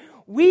anymore,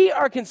 we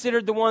are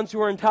considered the ones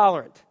who are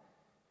intolerant.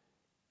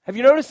 Have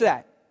you noticed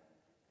that?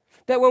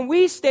 That when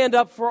we stand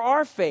up for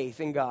our faith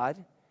in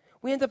God,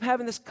 we end up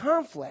having this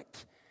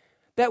conflict.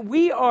 That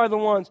we are the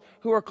ones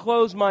who are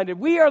closed-minded.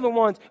 We are the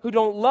ones who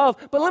don't love.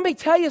 But let me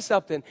tell you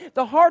something.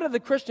 The heart of the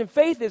Christian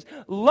faith is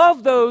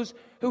love those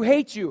who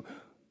hate you.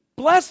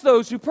 Bless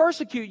those who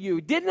persecute you.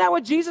 Didn't that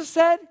what Jesus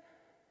said?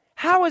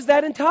 How is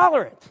that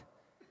intolerant?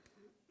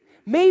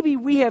 Maybe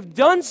we have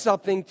done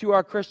something to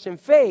our Christian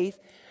faith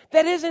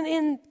that isn't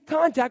in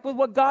contact with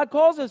what God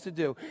calls us to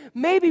do.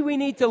 Maybe we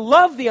need to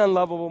love the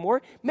unlovable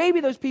more.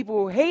 Maybe those people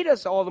who hate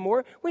us all the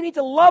more, we need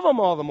to love them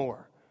all the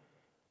more.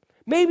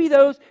 Maybe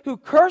those who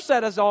curse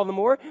at us all the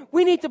more,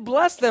 we need to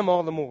bless them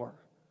all the more.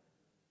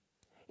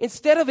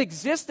 Instead of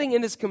existing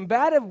in this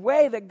combative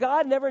way that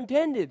God never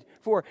intended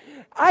for.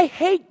 I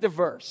hate the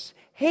verse.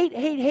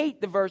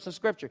 Hate the verse of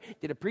Scripture.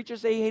 Did a preacher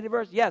say he hated the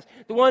verse? Yes.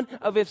 The one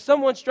of if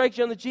someone strikes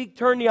you on the cheek,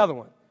 turn the other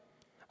one.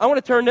 I want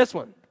to turn this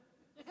one.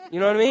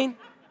 You know what I mean?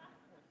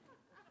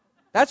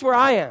 That's where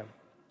I am.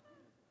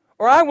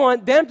 Or I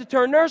want them to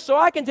turn theirs so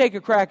I can take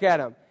a crack at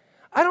them.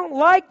 I don't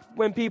like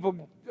when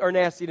people are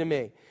nasty to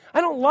me.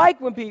 I don't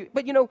like when people,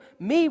 but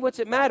me, what's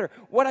it matter?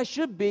 What I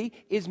should be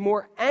is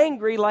more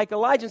angry like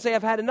Elijah and say,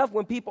 I've had enough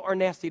when people are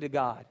nasty to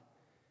God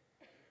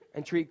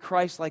and treat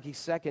Christ like he's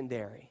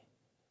secondary.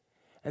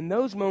 And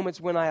those moments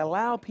when I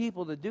allow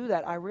people to do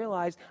that, I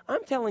realize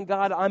I'm telling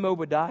God I'm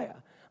Obadiah.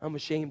 I'm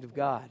ashamed of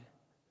God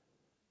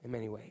in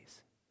many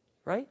ways.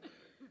 Right?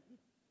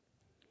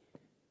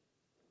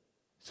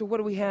 So what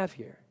do we have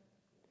here?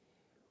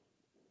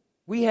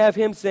 We have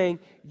him saying,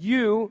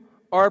 you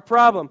are a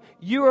problem.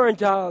 You are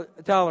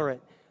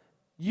intolerant.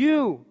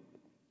 You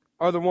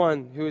are the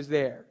one who is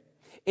there.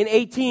 In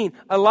 18,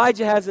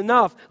 Elijah has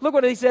enough. Look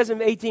what he says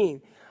in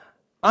 18.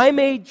 I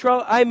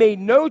made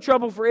no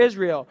trouble for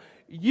Israel.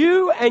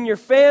 You and your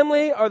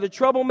family are the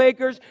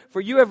troublemakers,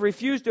 for you have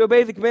refused to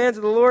obey the commands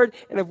of the Lord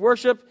and have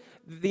worshipped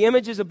the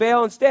images of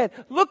Baal instead.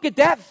 Look at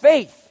that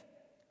faith.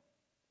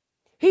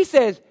 He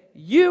says,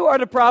 you are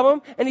the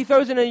problem, and he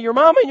throws it into your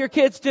mama and your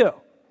kids too.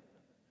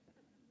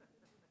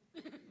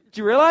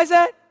 Do you realize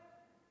that?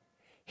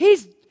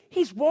 He's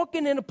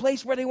walking in a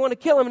place where they want to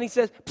kill him, and he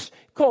says,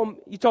 call him,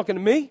 you talking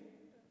to me?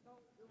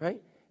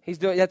 Right?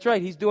 That's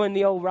right, he's doing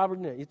the old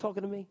Robert De Niro. You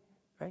talking to me?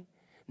 Right?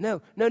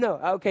 No.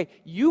 Okay,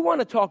 you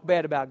want to talk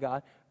bad about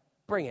God?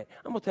 Bring it.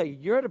 I'm going to tell you,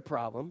 you're the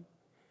problem,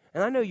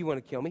 and I know you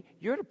want to kill me.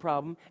 You're the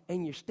problem,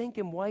 and your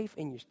stinking wife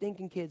and your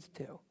stinking kids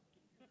too.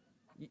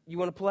 You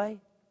want to play?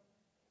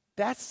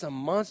 That's some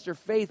monster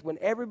faith when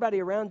everybody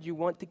around you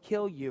want to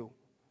kill you.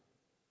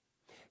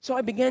 So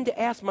I began to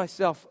ask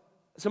myself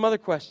some other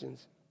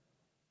questions.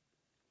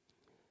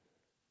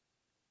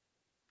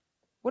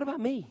 What about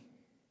me?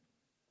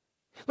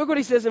 Look what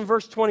he says in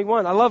verse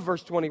 21. I love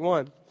verse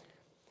 21.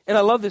 And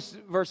I love this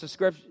verse of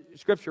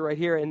scripture right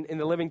here in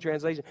the Living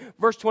Translation.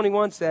 Verse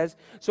 21 says,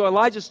 so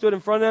Elijah stood in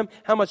front of them.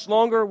 How much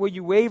longer will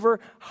you waver,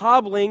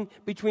 hobbling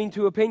between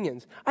two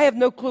opinions? I have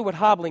no clue what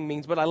hobbling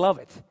means, but I love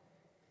it.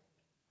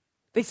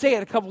 They say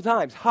it a couple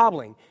times,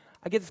 hobbling.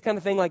 I get this kind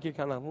of thing like you're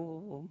kind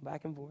of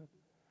back and forth,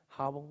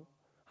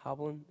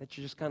 hobbling, that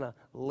you're just kind of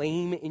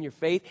lame in your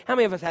faith. How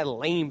many of us had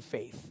lame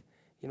faith?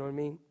 You know what I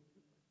mean?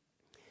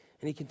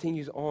 And he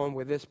continues on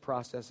with this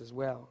process as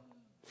well.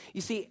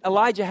 You see,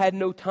 Elijah had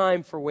no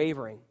time for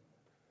wavering.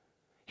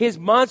 His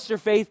monster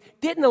faith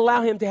didn't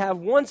allow him to have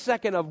 1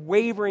 second of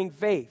wavering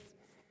faith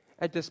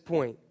at this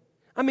point.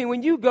 I mean,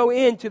 when you go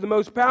into the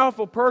most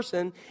powerful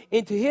person,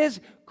 into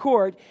his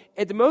court,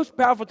 at the most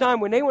powerful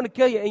time when they want to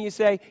kill you, and you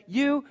say,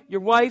 you,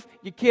 your wife,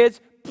 your kids,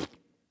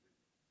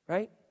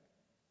 right?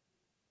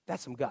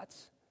 That's some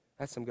guts.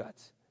 That's some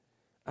guts.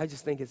 I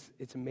just think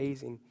it's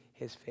amazing,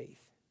 his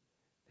faith,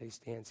 that he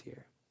stands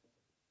here.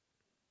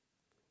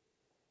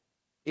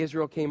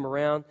 Israel came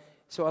around.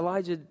 So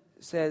Elijah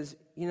says,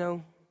 I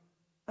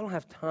don't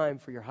have time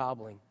for your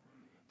hobbling,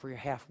 for your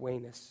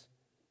halfwayness.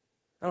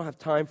 I don't have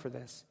time for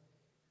this.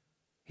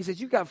 He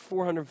says, you got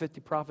 450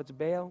 prophets of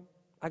Baal.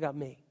 I got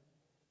me,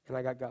 and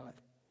I got God.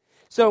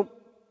 So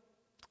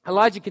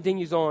Elijah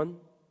continues on.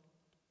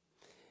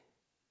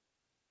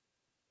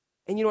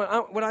 And you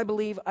know what I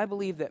believe? I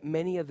believe that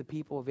many of the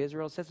people of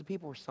Israel, it says the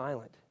people were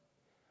silent.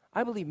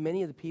 I believe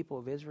many of the people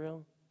of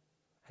Israel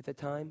at the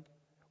time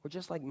were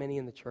just like many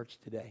in the church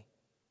today.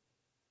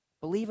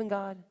 Believe in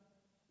God,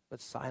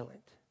 but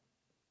silent.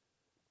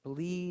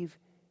 Believe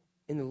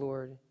in the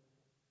Lord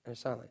and are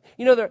silent.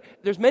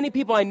 There's many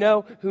people I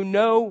know who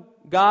know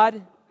God,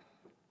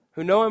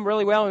 who know Him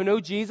really well, who know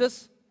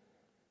Jesus,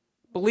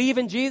 believe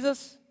in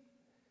Jesus,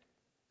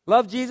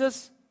 love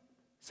Jesus,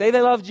 say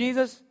they love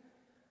Jesus,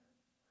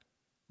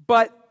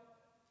 but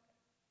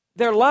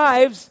their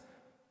lives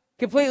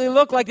completely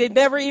look like they've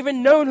never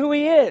even known who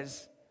He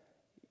is.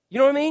 You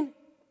know what I mean?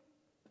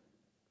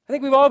 I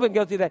think we've all been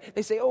guilty of that.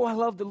 They say, oh, I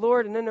love the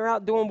Lord, and then they're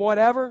out doing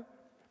whatever.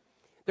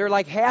 They're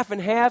like half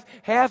and half.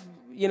 Half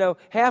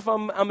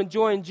I'm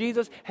enjoying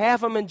Jesus,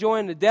 half I'm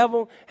enjoying the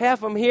devil,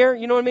 half I'm here,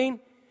 you know what I mean?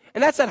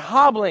 And that's that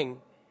hobbling,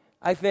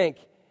 I think.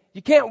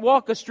 You can't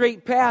walk a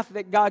straight path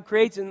that God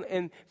creates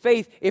in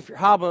faith if you're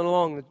hobbling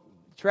along the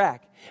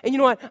track. And you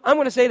know what? I'm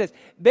going to say this.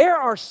 There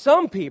are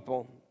some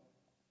people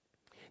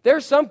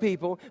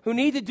who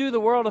need to do the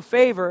world a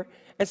favor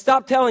and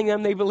stop telling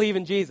them they believe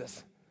in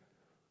Jesus.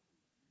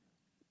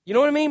 You know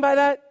what I mean by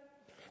that?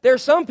 There are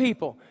some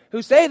people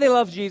who say they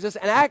love Jesus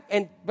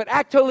but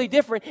act totally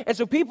different. And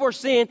so people are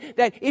seeing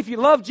that if you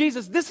love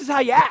Jesus, this is how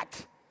you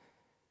act.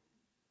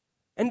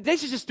 And they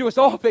should just do us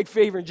all a big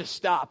favor and just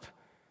stop.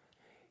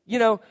 He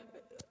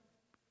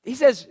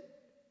says,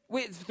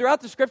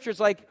 throughout the scripture, it's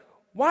like,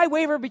 why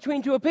waver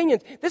between two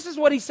opinions? This is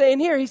what he's saying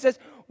here. He says,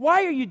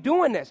 why are you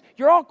doing this?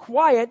 You're all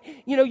quiet.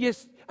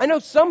 I know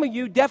some of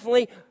you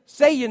definitely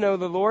say you know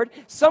the Lord.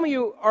 Some of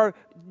you are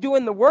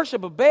doing the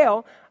worship of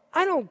Baal.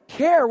 I don't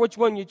care which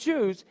one you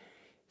choose.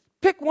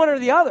 Pick one or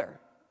the other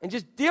and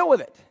just deal with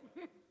it.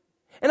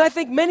 And I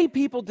think many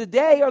people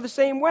today are the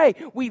same way.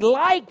 We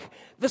like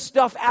the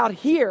stuff out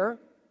here,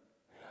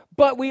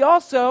 but we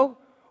also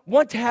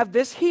want to have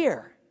this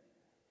here.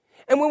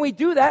 And when we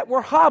do that, we're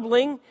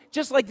hobbling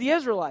just like the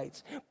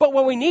Israelites. But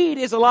what we need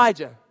is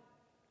Elijah.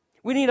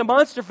 We need a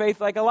monster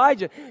faith like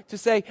Elijah to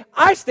say,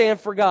 I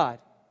stand for God.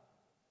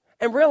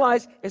 And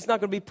realize it's not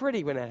going to be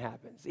pretty when that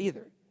happens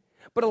either.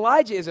 But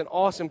Elijah is an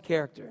awesome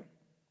character.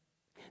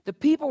 The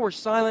people were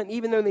silent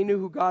even though they knew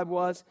who God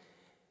was.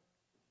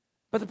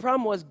 But the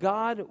problem was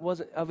God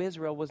of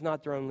Israel was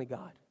not their only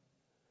God.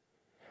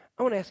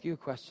 I want to ask you a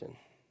question.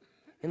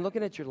 In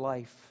looking at your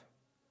life,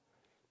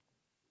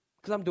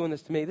 because I'm doing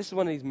this to me, this is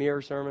one of these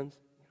mirror sermons,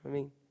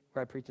 where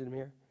I preach in the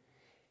mirror.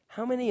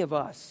 How many of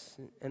us,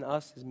 and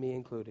us is me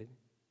included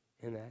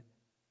in that,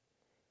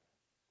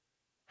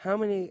 how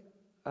many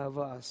of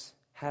us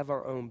have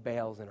our own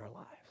Baals in our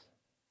lives?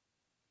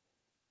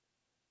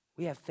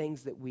 We have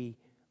things that we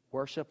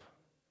worship,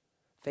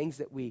 things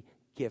that we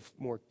give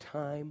more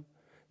time,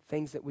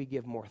 things that we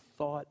give more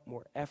thought,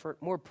 more effort,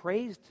 more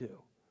praise to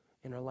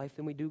in our life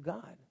than we do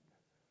God.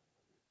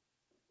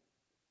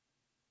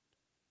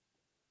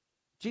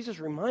 Jesus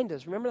reminded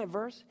us, remember that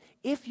verse?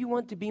 If you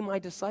want to be my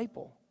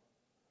disciple,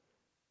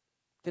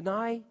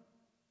 deny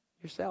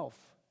yourself.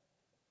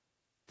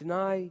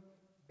 Deny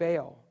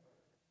Baal.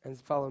 and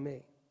follow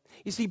me.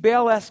 You see,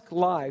 Baal-esque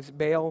lives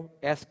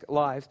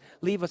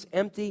leave us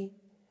empty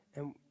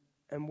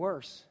and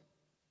worse.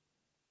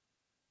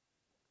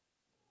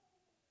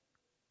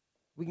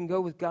 We can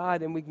go with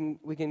God and we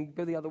can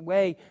go the other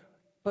way,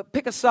 but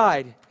pick a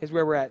side is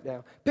where we're at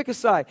now. Pick a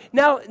side.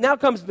 Now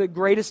comes the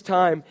greatest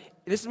time.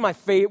 This is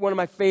one of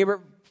my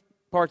favorite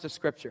parts of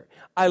Scripture.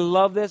 I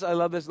love this.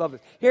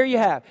 Here you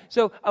have.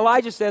 So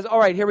Elijah says, all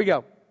right, here we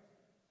go.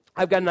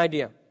 I've got an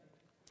idea.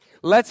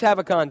 Let's have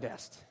a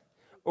contest.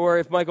 Or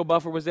if Michael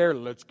Buffer was there,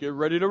 let's get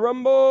ready to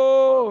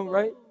rumble,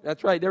 right?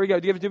 That's right. There we go.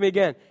 Give it to me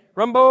again.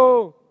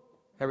 Rumble.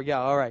 There we go.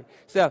 All right.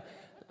 So,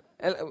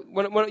 you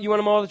want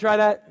them all to try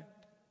that?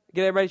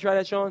 Get everybody to try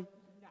that, Sean?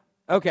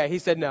 No. Okay, he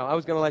said no. I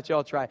was going to let you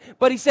all try.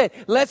 But he said,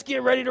 let's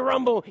get ready to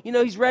rumble.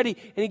 He's ready.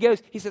 And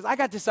he says, I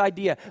got this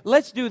idea.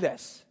 Let's do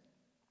this.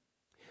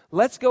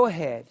 Let's go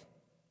ahead.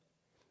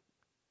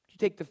 You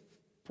take the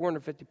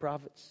 450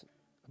 prophets,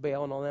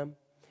 Baal and all them.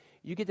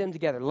 You get them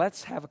together.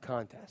 Let's have a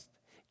contest.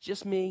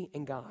 Just me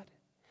and God.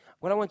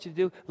 What I want you to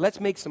do,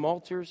 let's make some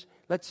altars.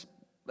 Let's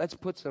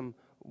put some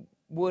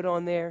wood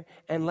on there,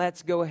 and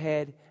let's go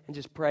ahead and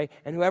just pray.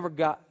 And whoever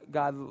God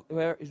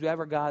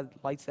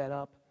lights that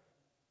up,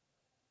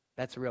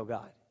 that's a real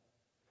God.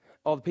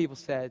 All the people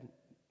said,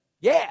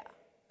 yeah.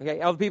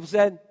 Okay, all the people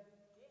said?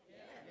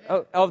 Yeah.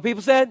 Oh, all the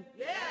people said?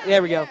 Yeah.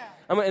 There we go.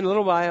 In a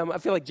little while, I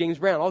feel like James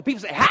Brown. All the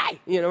people say, hi.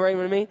 Right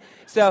what I mean?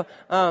 So,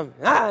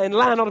 in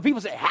line, all the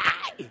people say,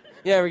 hi. Yeah,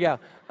 there we go.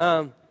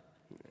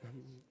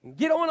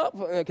 Get on up.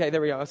 Okay,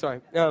 there we go.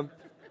 Sorry.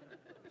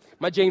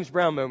 My James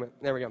Brown moment.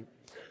 There we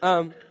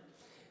go.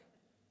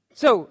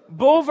 So,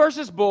 bull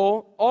versus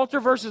bull, altar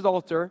versus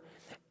altar,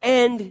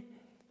 and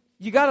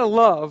you got to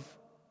love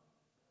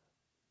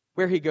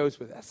where he goes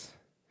with this.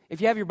 If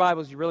you have your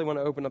Bibles, you really want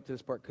to open up to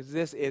this part because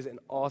this is an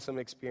awesome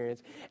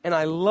experience. And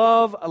I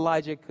love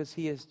Elijah because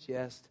he is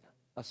just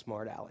a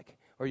smart aleck.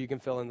 Or you can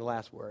fill in the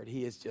last word.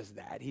 He is just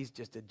that. He's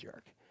just a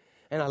jerk.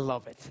 And I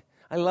love it.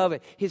 I love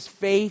it. His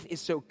faith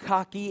is so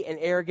cocky and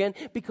arrogant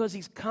because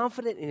he's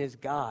confident in his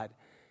God.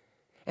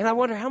 And I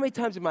wonder how many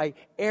times am I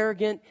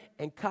arrogant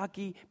and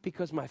cocky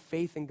because my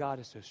faith in God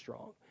is so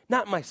strong?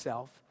 Not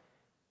myself.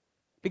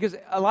 Because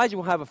Elijah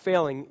will have a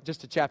failing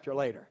just a chapter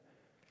later.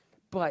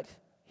 But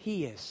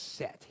he is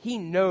set. He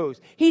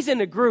knows. He's in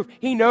the groove.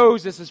 He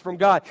knows this is from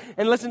God.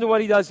 And listen to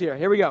what he does here.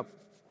 Here we go.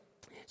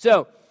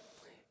 So,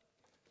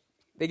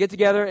 they get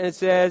together and it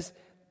says,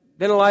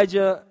 then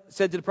Elijah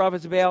said to the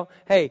prophets of Baal,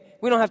 hey,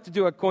 we don't have to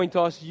do a coin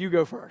toss. You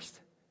go first.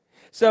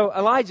 So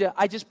Elijah,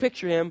 I just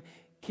picture him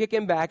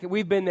kicking back.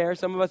 We've been there.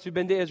 Some of us who've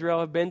been to Israel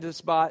have been to the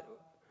spot,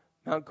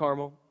 Mount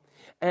Carmel.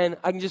 And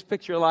I can just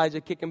picture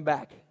Elijah kicking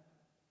back.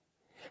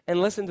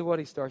 And listen to what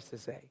he starts to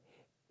say.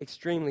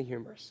 Extremely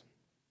humorous.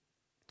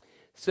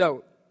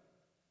 So,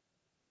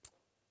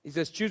 he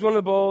says, choose one of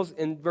the bulls,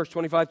 in verse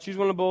 25, choose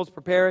one of the bulls,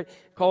 prepare it,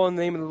 call on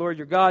the name of the Lord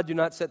your God, do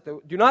not set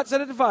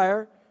it to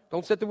fire,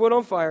 don't set the wood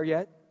on fire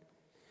yet.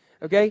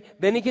 Okay,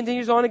 then he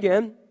continues on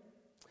again.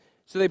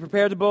 So they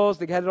prepared the bulls,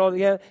 they had it all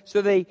together.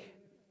 So they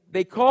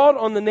called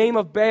on the name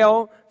of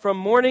Baal from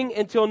morning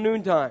until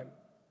noontime,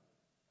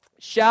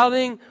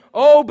 shouting,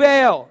 "O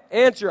Baal,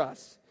 answer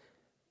us."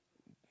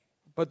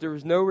 But there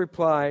was no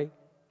reply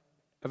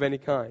of any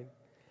kind.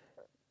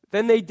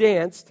 Then they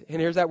danced,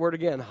 and here's that word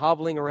again,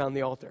 hobbling around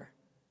the altar.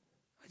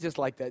 I just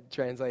like that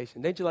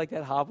translation. Don't you like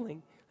that,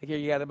 hobbling? Like here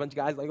you got a bunch of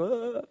guys like,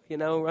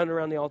 running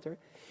around the altar.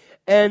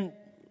 And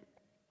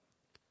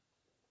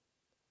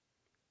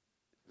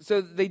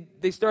so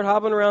they start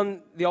hobbling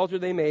around the altar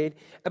they made.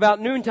 About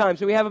noontime,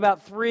 so we have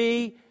about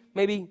 3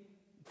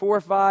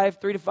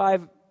 to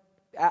 5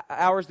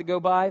 hours to go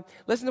by.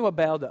 Listen to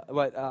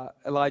what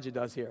Elijah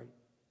does here.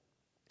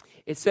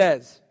 It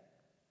says,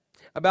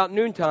 about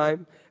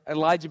noontime,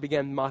 Elijah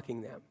began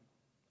mocking them.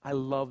 I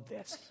love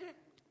this.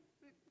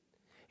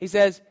 He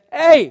says,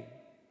 hey,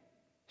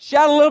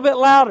 shout a little bit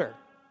louder.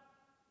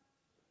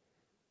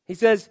 He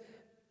says,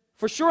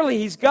 for surely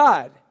he's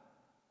God.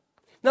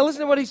 Now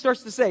listen to what he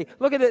starts to say.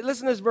 Look at it.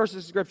 Listen to this verse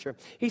of Scripture.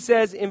 He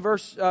says in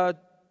verse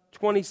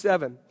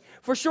 27,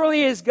 for surely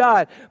he is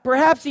God.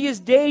 Perhaps he is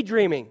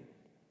daydreaming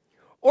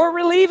or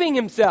relieving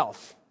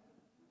himself.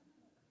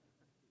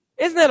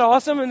 Isn't that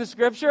awesome in the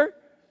Scripture?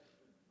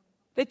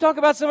 They talk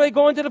about somebody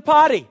going to the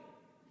potty.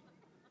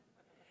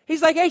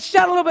 He's like, hey,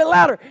 shout a little bit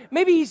louder.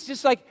 Maybe he's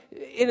just like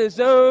in his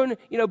zone.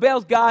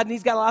 Baal's God and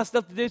he's got a lot of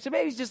stuff to do. So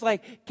maybe he's just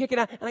like kicking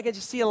out. And I can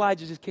just see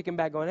Elijah just kicking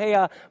back going,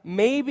 hey,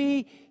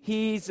 maybe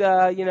he's,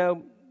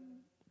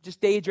 just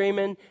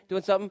daydreaming,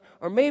 doing something.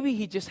 Or maybe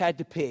he just had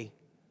to pee.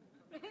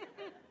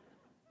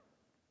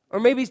 Or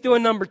maybe he's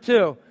doing number 2.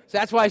 So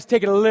that's why he's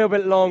taking a little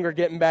bit longer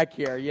getting back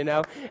here,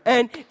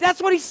 And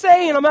that's what he's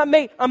saying.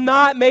 I'm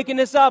not making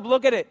this up.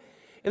 Look at it.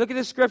 And look at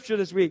this scripture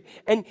this week.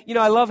 And,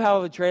 I love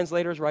how the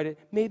translators write it.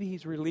 Maybe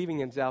he's relieving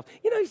himself.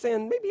 He's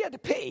saying maybe he had to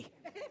pee.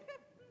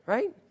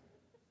 Right?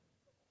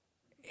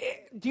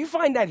 Do you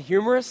find that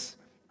humorous?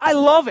 I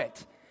love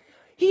it.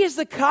 He is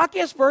the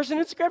cockiest person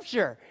in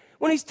Scripture.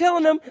 When he's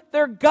telling them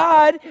their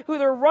God, who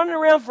they're running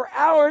around for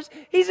hours,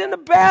 he's in the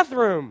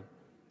bathroom.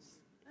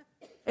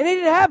 And they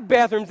didn't have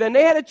bathrooms then.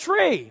 They had a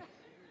tree.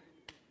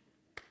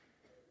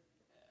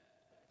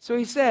 So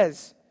he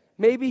says,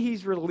 maybe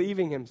he's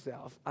relieving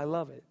himself. I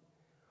love it.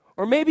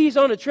 Or maybe he's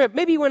on a trip.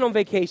 Maybe he went on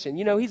vacation.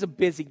 You know, he's a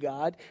busy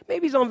God.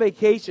 Maybe he's on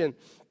vacation.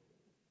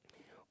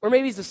 Or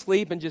maybe he's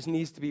asleep and just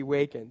needs to be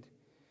wakened.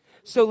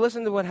 So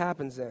listen to what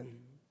happens then.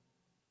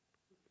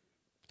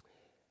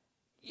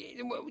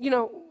 You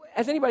know,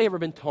 has anybody ever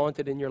been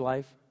taunted in your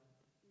life?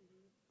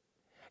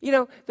 You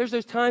know, there's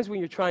those times when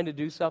you're trying to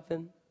do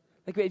something.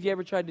 Like, have you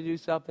ever tried to do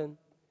something?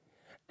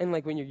 And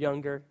like when you're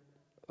younger,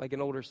 like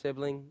an older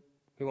sibling,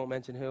 we won't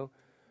mention who,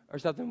 or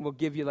something will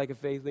give you like a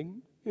face like,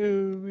 oh,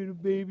 little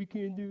baby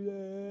can't do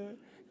that.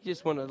 You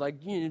just want to like,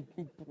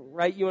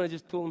 right? You want to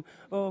just tell them,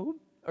 oh,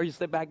 or you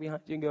slip back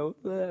behind you and go,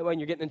 when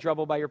you're getting in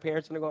trouble by your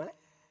parents and they're going, ah.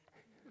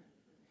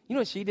 You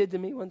know what she did to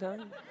me one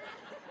time?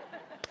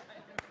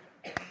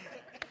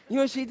 You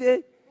know what she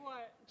did?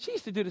 What? She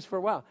used to do this for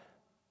a while.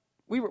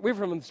 We were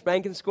from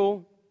spanking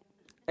school,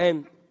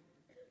 and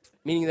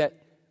meaning that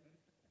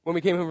when we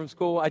came home from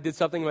school, I did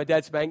something and my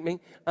dad spanked me.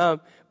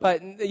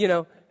 But, you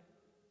know,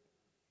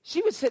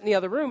 she would sit in the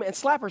other room and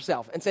slap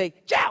herself and say,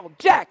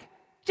 Jack,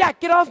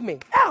 get off me.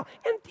 Ow!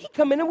 And he'd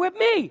come in and whip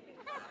me.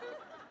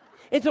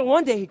 Until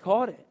one day he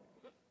caught it.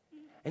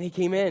 And he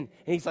came in, and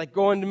he's like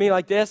going to me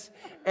like this,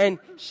 and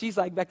she's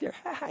like back there,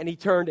 and he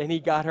turned and he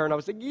got her, and I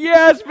was like,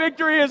 yes,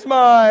 victory is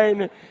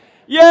mine.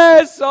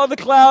 Yes, all the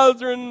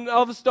clouds are and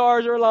all the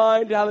stars are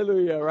aligned.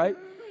 Hallelujah, right?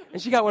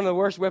 And she got one of the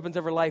worst weapons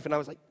of her life, and I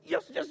was like,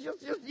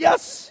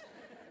 yes.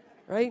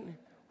 Right?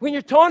 When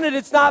you're taunted,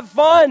 it's not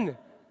fun.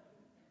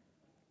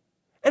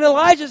 And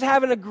Elijah's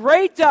having a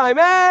great time.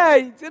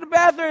 Hey, he's in the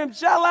bathroom.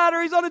 Shout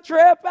louder. He's on a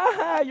trip.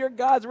 Your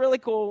God's really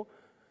cool.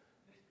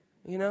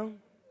 You know?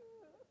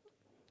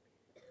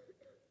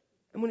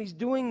 And when he's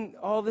doing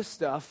all this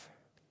stuff,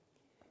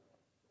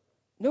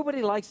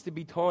 nobody likes to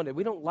be taunted.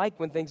 We don't like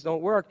when things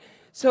don't work.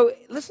 So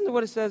listen to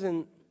what it says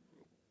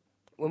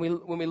when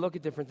we look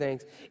at different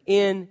things.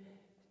 In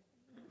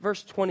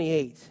verse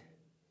 28,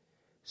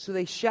 so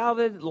they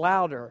shouted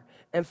louder,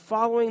 and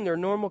following their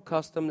normal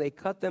custom, they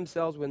cut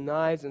themselves with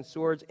knives and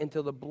swords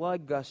until the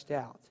blood gushed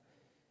out.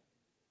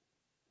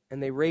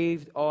 And they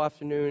raved all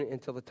afternoon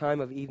until the time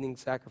of evening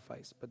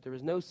sacrifice. But there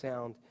was no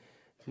sound,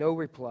 no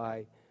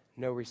reply,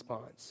 no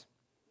response.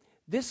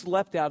 This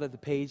leapt out of the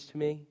page to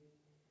me,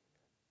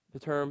 the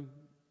term,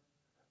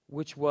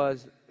 which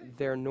was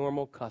their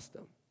normal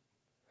custom.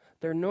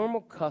 Their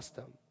normal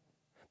custom.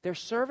 They're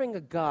serving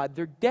a God.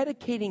 They're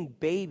dedicating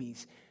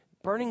babies,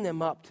 burning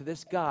them up to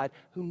this God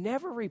who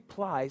never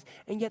replies,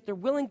 and yet they're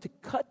willing to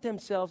cut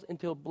themselves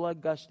until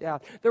blood gushed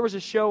out. There was a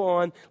show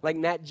on, like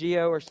Nat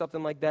Geo or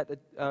something like that.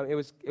 It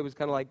was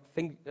kind of like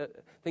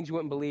things you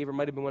wouldn't believe, or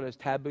might have been one of those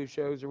taboo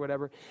shows or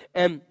whatever.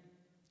 And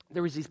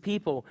there was these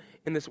people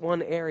in this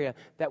one area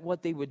that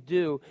what they would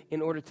do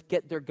in order to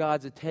get their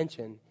God's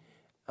attention,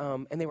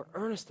 and they were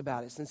earnest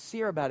about it,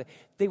 sincere about it.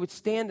 They would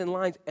stand in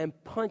lines and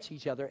punch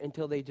each other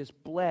until they just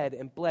bled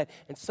and bled.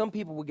 And some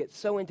people would get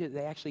so into it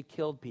they actually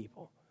killed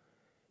people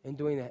in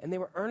doing that. And they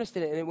were earnest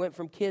in it, and it went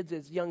from kids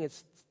as young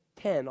as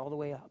 10 all the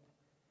way up.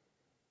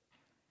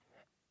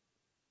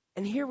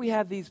 And here we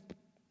have these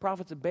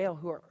prophets of Baal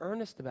who are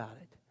earnest about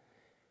it.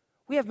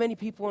 We have many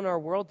people in our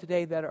world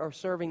today that are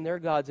serving their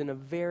gods in a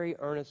very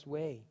earnest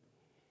way.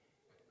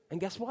 And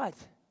guess what?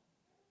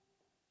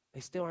 They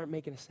still aren't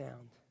making a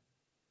sound.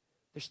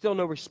 There's still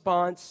no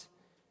response.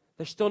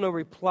 There's still no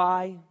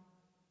reply.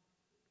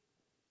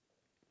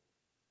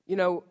 You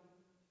know,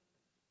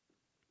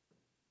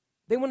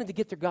 they wanted to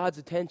get their God's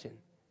attention.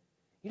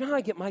 You know how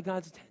I get my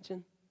God's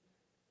attention?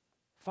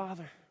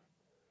 Father,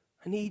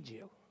 I need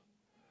you.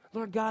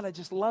 Lord God, I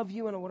just love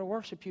you and I want to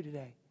worship you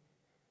today.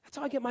 That's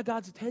how I get my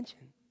God's attention.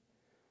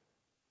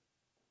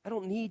 I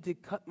don't need to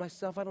cut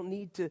myself. I don't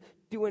need to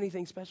do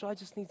anything special. I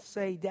just need to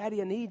say,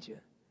 Daddy, I need you.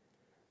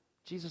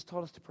 Jesus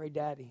taught us to pray,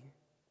 Daddy.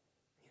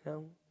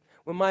 You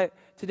know?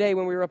 Today,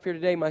 when we were up here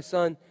today, my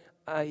son,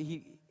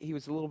 he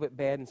was a little bit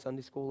bad in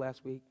Sunday school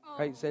last week. Oh.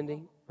 Right,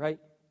 Cindy? Right?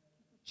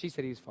 She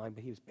said he was fine,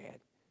 but he was bad.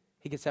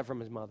 He gets that from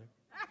his mother.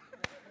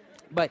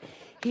 But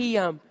he,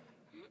 and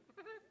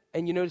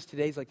you notice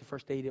today's like the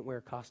first day he didn't wear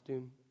a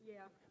costume? Yeah.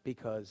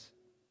 Because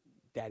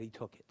Daddy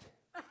took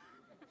it.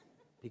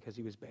 Because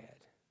he was bad.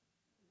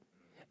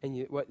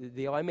 And what the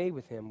deal I made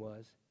with him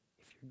was,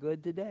 if you're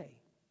good today,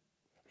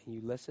 and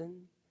you listen,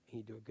 and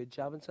you do a good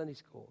job in Sunday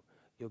school,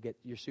 you'll get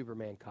your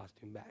Superman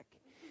costume back.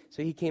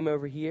 So he came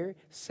over here,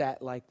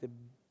 sat like the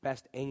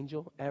best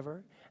angel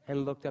ever,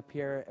 and looked up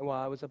here, and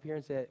while I was up here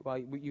and said, while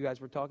you guys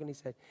were talking, he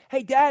said,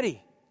 hey,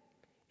 Daddy,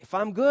 if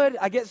I'm good,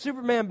 I get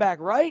Superman back,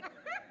 right?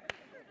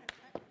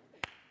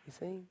 You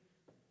see?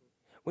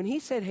 When he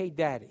said, hey,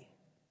 Daddy,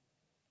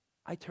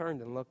 I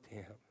turned and looked at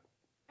him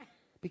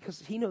because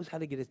he knows how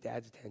to get his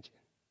dad's attention.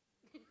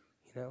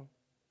 You know?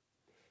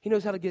 He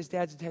knows how to get his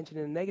dad's attention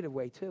in a negative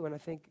way, too, and I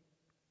think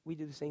we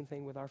do the same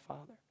thing with our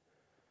Father.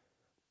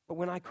 But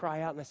when I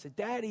cry out and I say,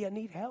 Daddy, I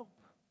need help,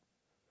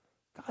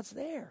 God's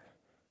there.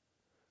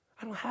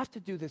 I don't have to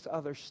do this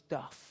other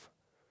stuff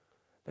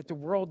that the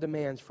world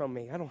demands from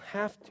me. I don't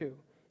have to.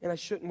 and I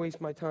shouldn't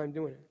waste my time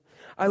doing it.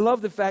 I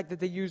love the fact that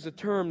they use the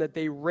term that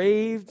they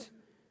raved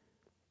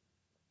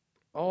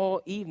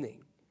all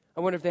evening.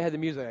 I wonder if they had the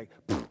music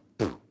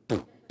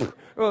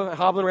like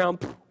hobbling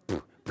around,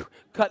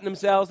 cutting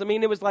themselves. I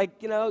mean, it was like,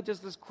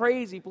 just this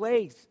crazy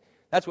place.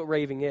 That's what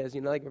raving is,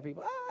 like when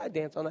people,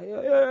 dance all night,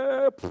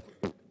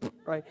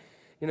 right?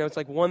 It's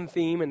like one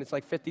theme, and it's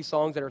like 50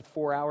 songs that are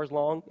 4 hours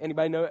long.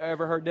 Anybody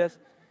ever heard this?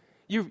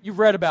 You've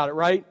read about it,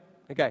 right?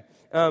 Okay.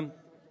 And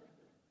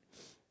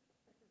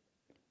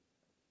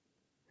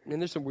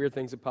there's some weird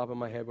things that pop in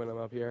my head when I'm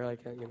up here,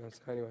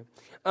 so anyway.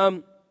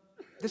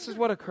 This is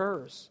what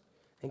occurs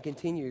and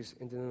continues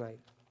into the night.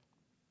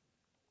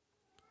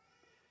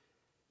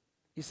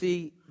 You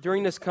see,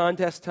 during this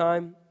contest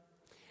time,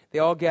 they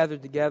all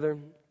gathered together.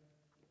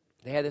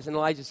 They had this, and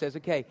Elijah says,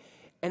 okay,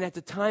 and at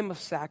the time of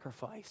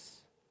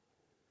sacrifice,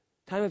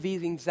 time of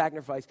evening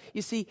sacrifice,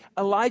 you see,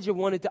 Elijah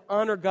wanted to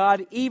honor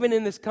God even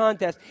in this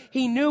contest.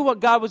 He knew what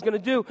God was going to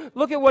do.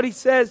 Look at what he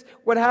says,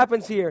 what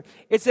happens here.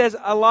 It says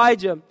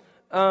Elijah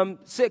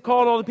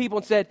called all the people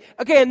and said,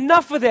 okay,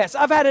 enough of this.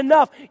 I've had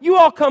enough. You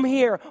all come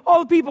here.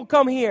 All the people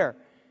come here.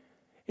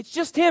 It's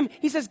just him.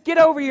 He says, get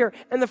over here.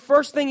 And the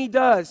first thing he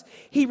does,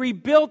 he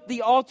rebuilt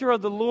the altar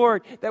of the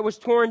Lord that was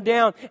torn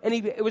down. And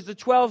it was the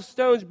 12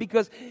 stones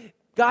because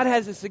God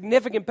has a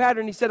significant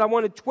pattern. He said, I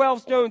wanted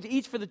 12 stones,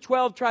 each for the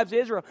 12 tribes of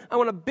Israel. I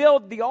want to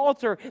build the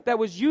altar that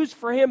was used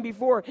for him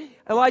before.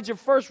 Elijah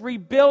first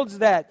rebuilds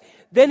that.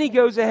 Then he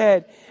goes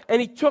ahead and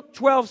he took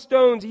 12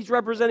 stones, each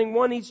representing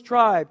one each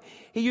tribe.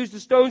 He used the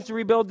stones to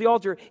rebuild the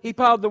altar. He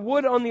piled the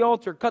wood on the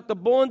altar, cut the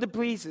bull into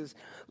pieces,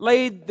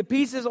 laid the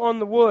pieces on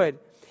the wood.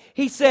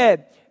 He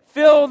said,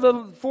 fill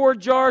the 4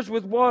 jars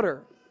with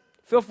water.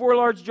 Fill 4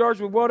 large jars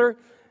with water.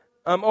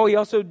 He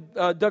also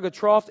dug a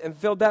trough and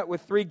filled that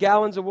with 3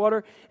 gallons of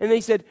water. And then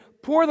he said,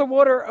 pour the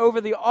water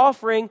over the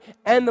offering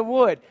and the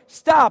wood.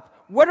 Stop.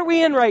 What are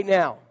we in right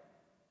now?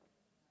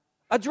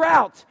 A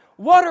drought.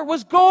 Water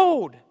was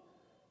gold.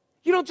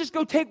 You don't just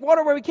go take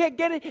water where we can't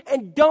get it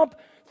and dump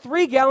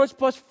 3 gallons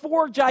plus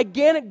 4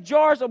 gigantic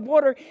jars of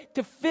water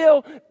to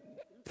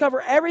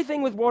cover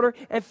everything with water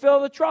and fill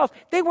the trough.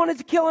 They wanted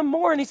to kill him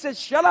more, and he says,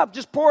 shut up,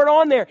 just pour it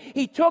on there.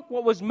 He took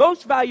what was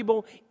most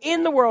valuable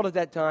in the world at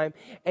that time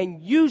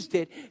and used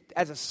it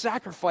as a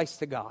sacrifice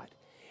to God.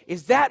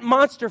 Is that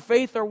monster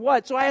faith or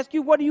what? So I ask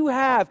you, what do you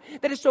have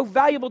that is so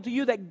valuable to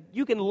you that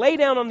you can lay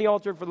down on the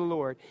altar for the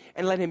Lord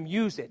and let him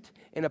use it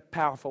in a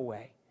powerful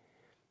way?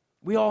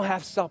 We all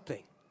have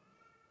something.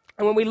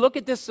 And when we look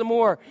at this some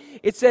more,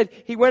 it said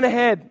he went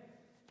ahead,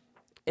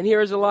 and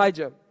here is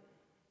Elijah.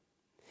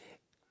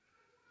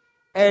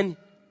 And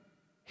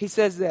he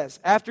says this.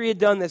 After he had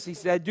done this, he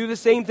said, do the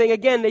same thing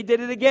again. They did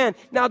it again.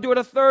 Now do it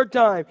a third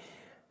time.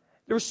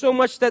 There was so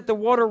much that the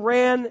water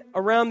ran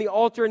around the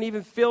altar and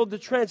even filled the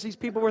trench. These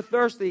people were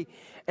thirsty.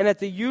 And at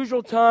the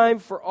usual time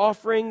for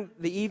offering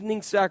the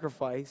evening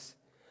sacrifice,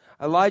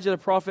 Elijah the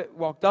prophet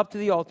walked up to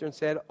the altar and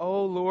said,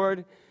 O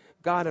Lord,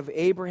 God of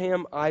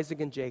Abraham,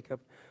 Isaac, and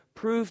Jacob,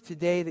 prove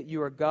today that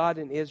you are God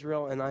in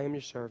Israel and I am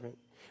your servant.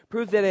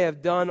 Prove that I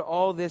have done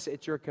all this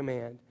at your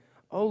command.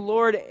 O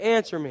Lord,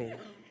 answer me.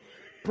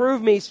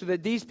 Prove me so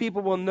that these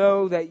people will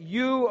know that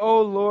you,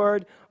 O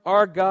Lord,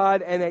 are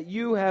God and that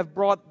you have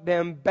brought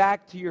them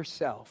back to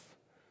yourself.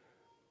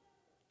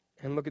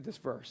 And look at this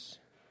verse.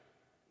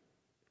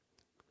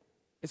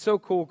 It's so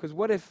cool because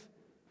what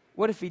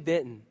if he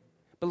didn't?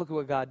 But look at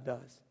what God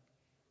does.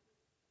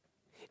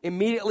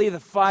 Immediately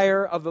the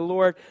fire of the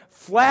Lord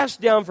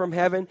flashed down from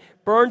heaven,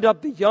 burned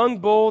up the young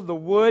bull, the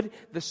wood,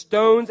 the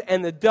stones,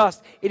 and the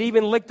dust. It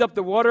even licked up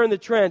the water in the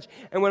trench.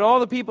 And when all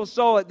the people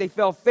saw it, they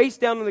fell face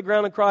down on the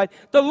ground and cried,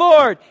 the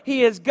Lord,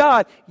 He is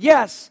God.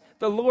 Yes,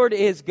 the Lord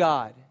is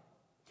God.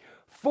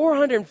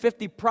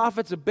 450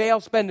 prophets of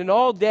Baal spending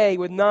all day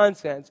with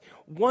nonsense.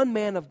 One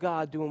man of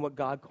God doing what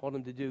God called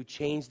him to do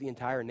changed the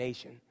entire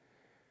nation.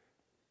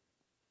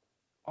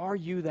 Are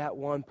you that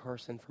one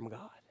person from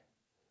God?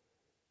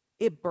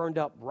 It burned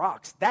up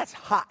rocks. That's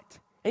hot.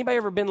 Anybody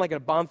ever been like at a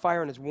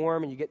bonfire and it's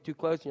warm and you get too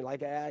close and you're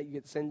like, you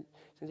get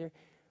sincere?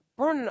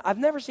 I've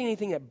never seen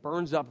anything that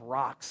burns up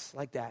rocks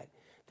like that.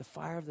 The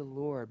fire of the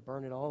Lord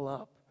burned it all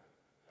up.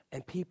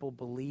 And people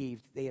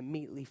believed. They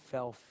immediately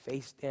fell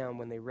face down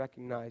when they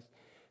recognized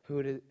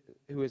who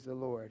is the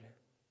Lord.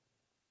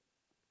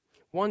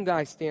 One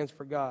guy stands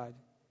for God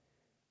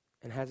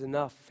and has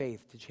enough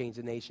faith to change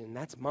the nation.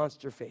 That's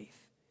monster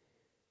faith.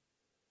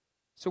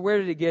 So where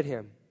did it get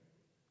him?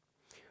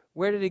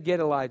 Where did it get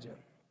Elijah?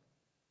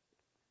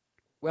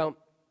 Well,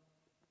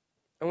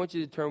 I want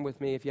you to turn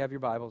with me, if you have your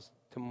Bibles,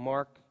 to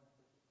Mark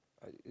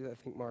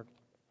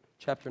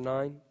chapter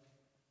 9.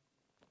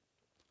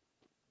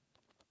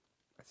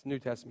 That's New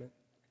Testament.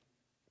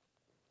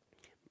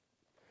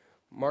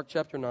 Mark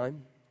chapter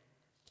 9.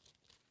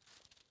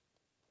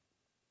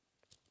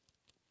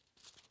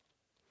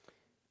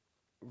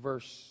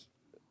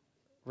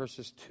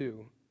 Verses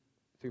 2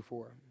 through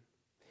 4.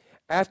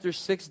 After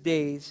 6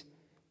 days,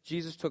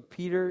 Jesus took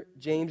Peter,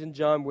 James, and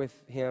John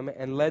with him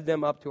and led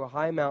them up to a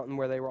high mountain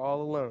where they were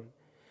all alone.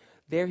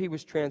 There he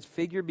was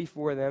transfigured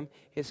before them.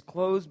 His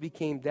clothes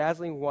became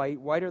dazzling white,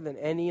 whiter than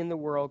any in the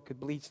world could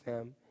bleach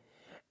them.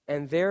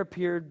 And there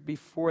appeared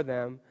before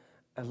them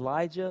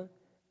Elijah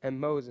and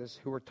Moses,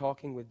 who were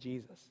talking with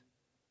Jesus.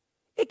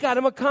 It got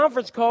him a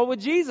conference call with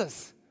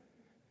Jesus.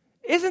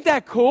 Isn't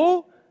that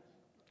cool?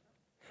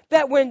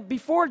 That when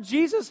before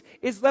Jesus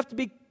is left to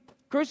be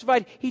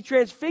crucified, he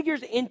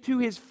transfigures into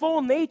his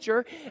full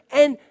nature,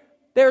 and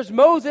there's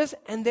Moses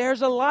and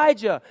there's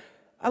Elijah.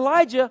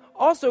 Elijah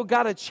also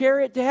got a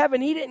chariot to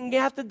heaven. He didn't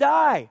have to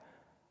die.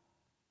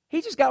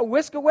 He just got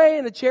whisked away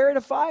in a chariot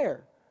of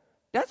fire.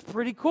 That's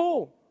pretty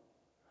cool.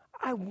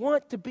 I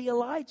want to be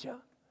Elijah.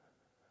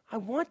 I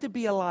want to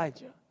be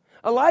Elijah.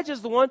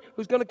 Elijah's the one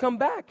who's going to come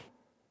back,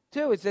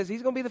 too. It says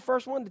he's going to be the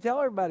first one to tell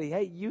everybody,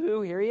 hey,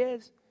 you, here he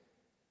is.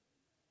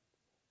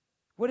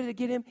 What did it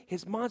get him?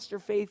 His monster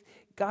faith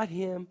got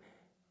him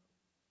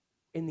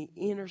in the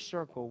inner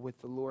circle with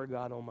the Lord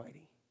God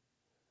Almighty.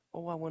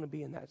 Oh, I want to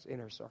be in that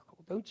inner circle.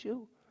 Don't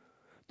you?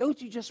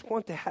 Don't you just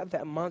want to have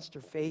that monster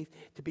faith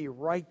to be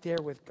right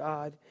there with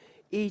God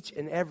each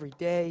and every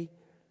day,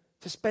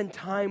 to spend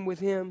time with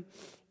him,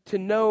 to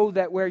know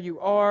that where you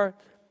are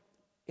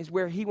is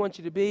where he wants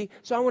you to be?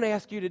 So I want to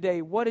ask you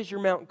today, what is your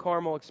Mount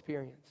Carmel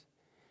experience?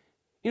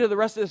 You know, the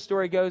rest of the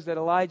story goes that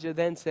Elijah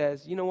then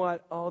says, you know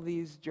what, all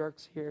these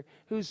jerks here,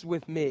 who's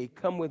with me?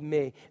 Come with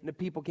me. And the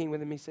people came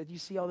with him. He said, you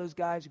see all those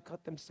guys who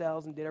cut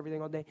themselves and did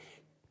everything all day?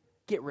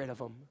 Get rid of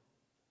them.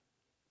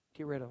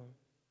 Get rid of them.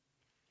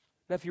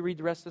 Now, if you read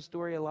the rest of the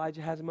story,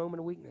 Elijah has a moment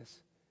of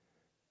weakness,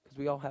 because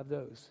we all have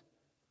those.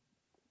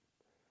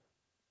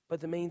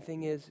 But the main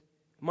thing is,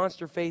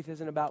 monster faith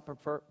isn't about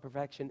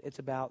perfection, it's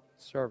about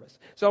service.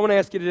 So I want to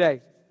ask you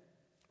today,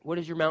 what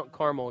is your Mount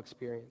Carmel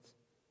experience?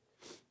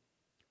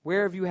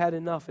 Where have you had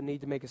enough and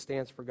need to make a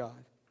stance for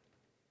God?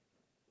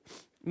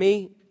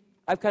 Me,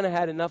 I've kind of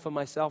had enough of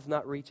myself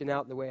not reaching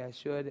out the way I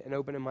should and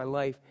opening my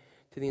life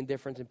to the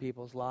indifference in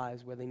people's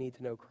lives where they need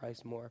to know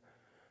Christ more.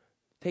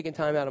 Taking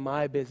time out of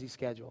my busy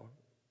schedule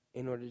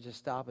in order to just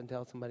stop and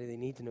tell somebody they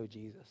need to know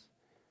Jesus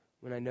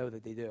when I know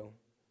that they do.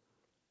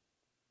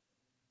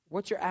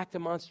 What's your act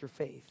of monster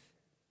faith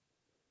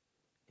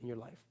in your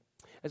life?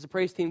 As the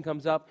praise team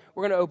comes up,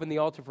 we're going to open the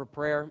altar for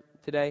prayer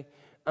today.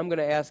 I'm going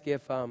to ask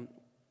if...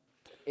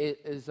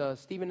 Is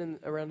Stephen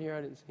around here?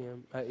 I didn't see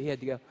him. He had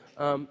to go.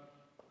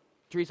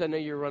 Teresa, I know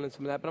you're running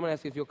some of that, but I'm going to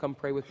ask you if you'll come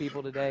pray with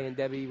people today. And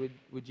Debbie,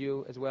 would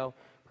you as well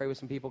pray with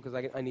some people,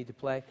 because I need to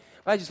play.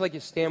 But I'd just like you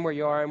to stand where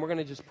you are, and we're going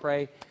to just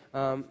pray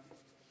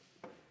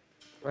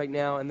right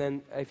now. And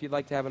then if you'd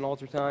like to have an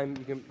altar time,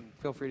 you can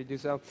feel free to do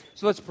so.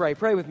 So let's pray.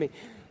 Pray with me.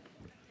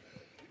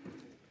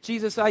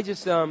 Jesus, I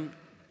just... I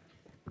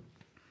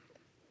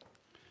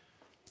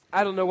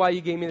don't know why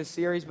you gave me this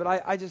series, but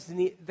I just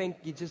think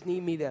you just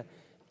need me to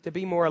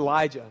be more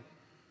Elijah.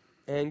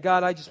 And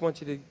God, I just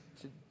want you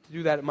to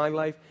do that in my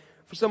life.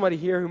 For somebody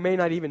here who may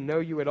not even know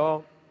you at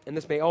all, and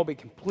this may all be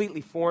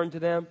completely foreign to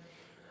them,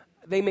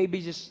 they may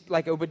be just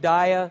like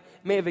Obadiah,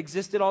 may have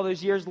existed all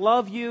those years,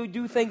 love you,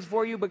 do things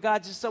for you, but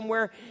God, just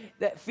somewhere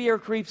that fear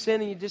creeps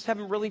in and you just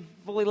haven't really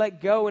fully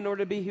let go in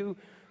order to be who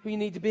you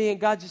need to be. And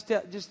God,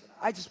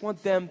 I just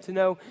want them to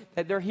know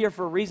that they're here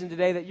for a reason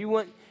today, that you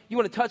want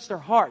to touch their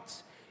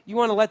hearts. You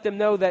want to let them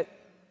know that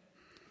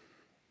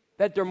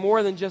they're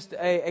more than just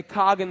a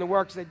cog in the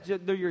works,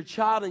 that they're your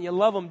child and you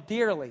love them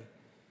dearly,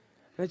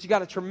 and that you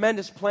got a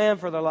tremendous plan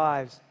for their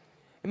lives.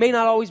 It may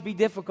not always be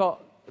difficult.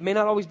 It may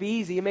not always be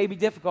easy. It may be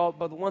difficult,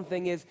 but the one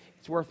thing is,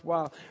 it's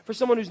worthwhile. For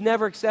someone who's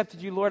never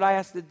accepted you, Lord, I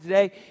ask that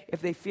today,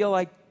 if they feel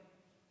like,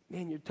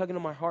 man, you're tugging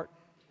on my heart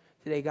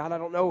today, God, I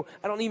don't know.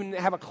 I don't even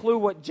have a clue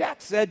what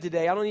Jack said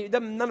today.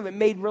 None of it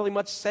made really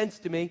much sense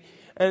to me.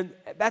 And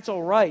that's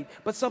all right.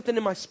 But something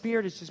in my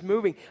spirit is just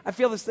moving. I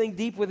feel this thing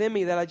deep within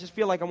me that I just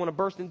feel like I want to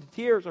burst into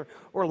tears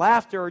or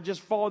laughter or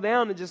just fall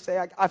down and just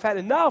say, I've had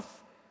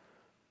enough.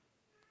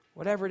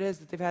 Whatever it is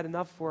that they've had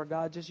enough for,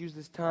 God, just use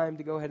this time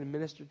to go ahead and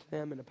minister to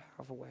them in a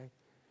powerful way.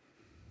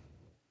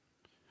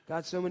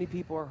 God, so many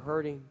people are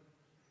hurting.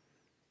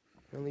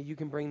 Only you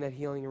can bring that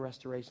healing and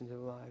restoration to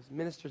their lives.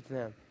 Minister to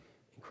them.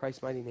 In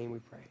Christ's mighty name we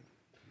pray.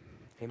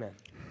 Amen.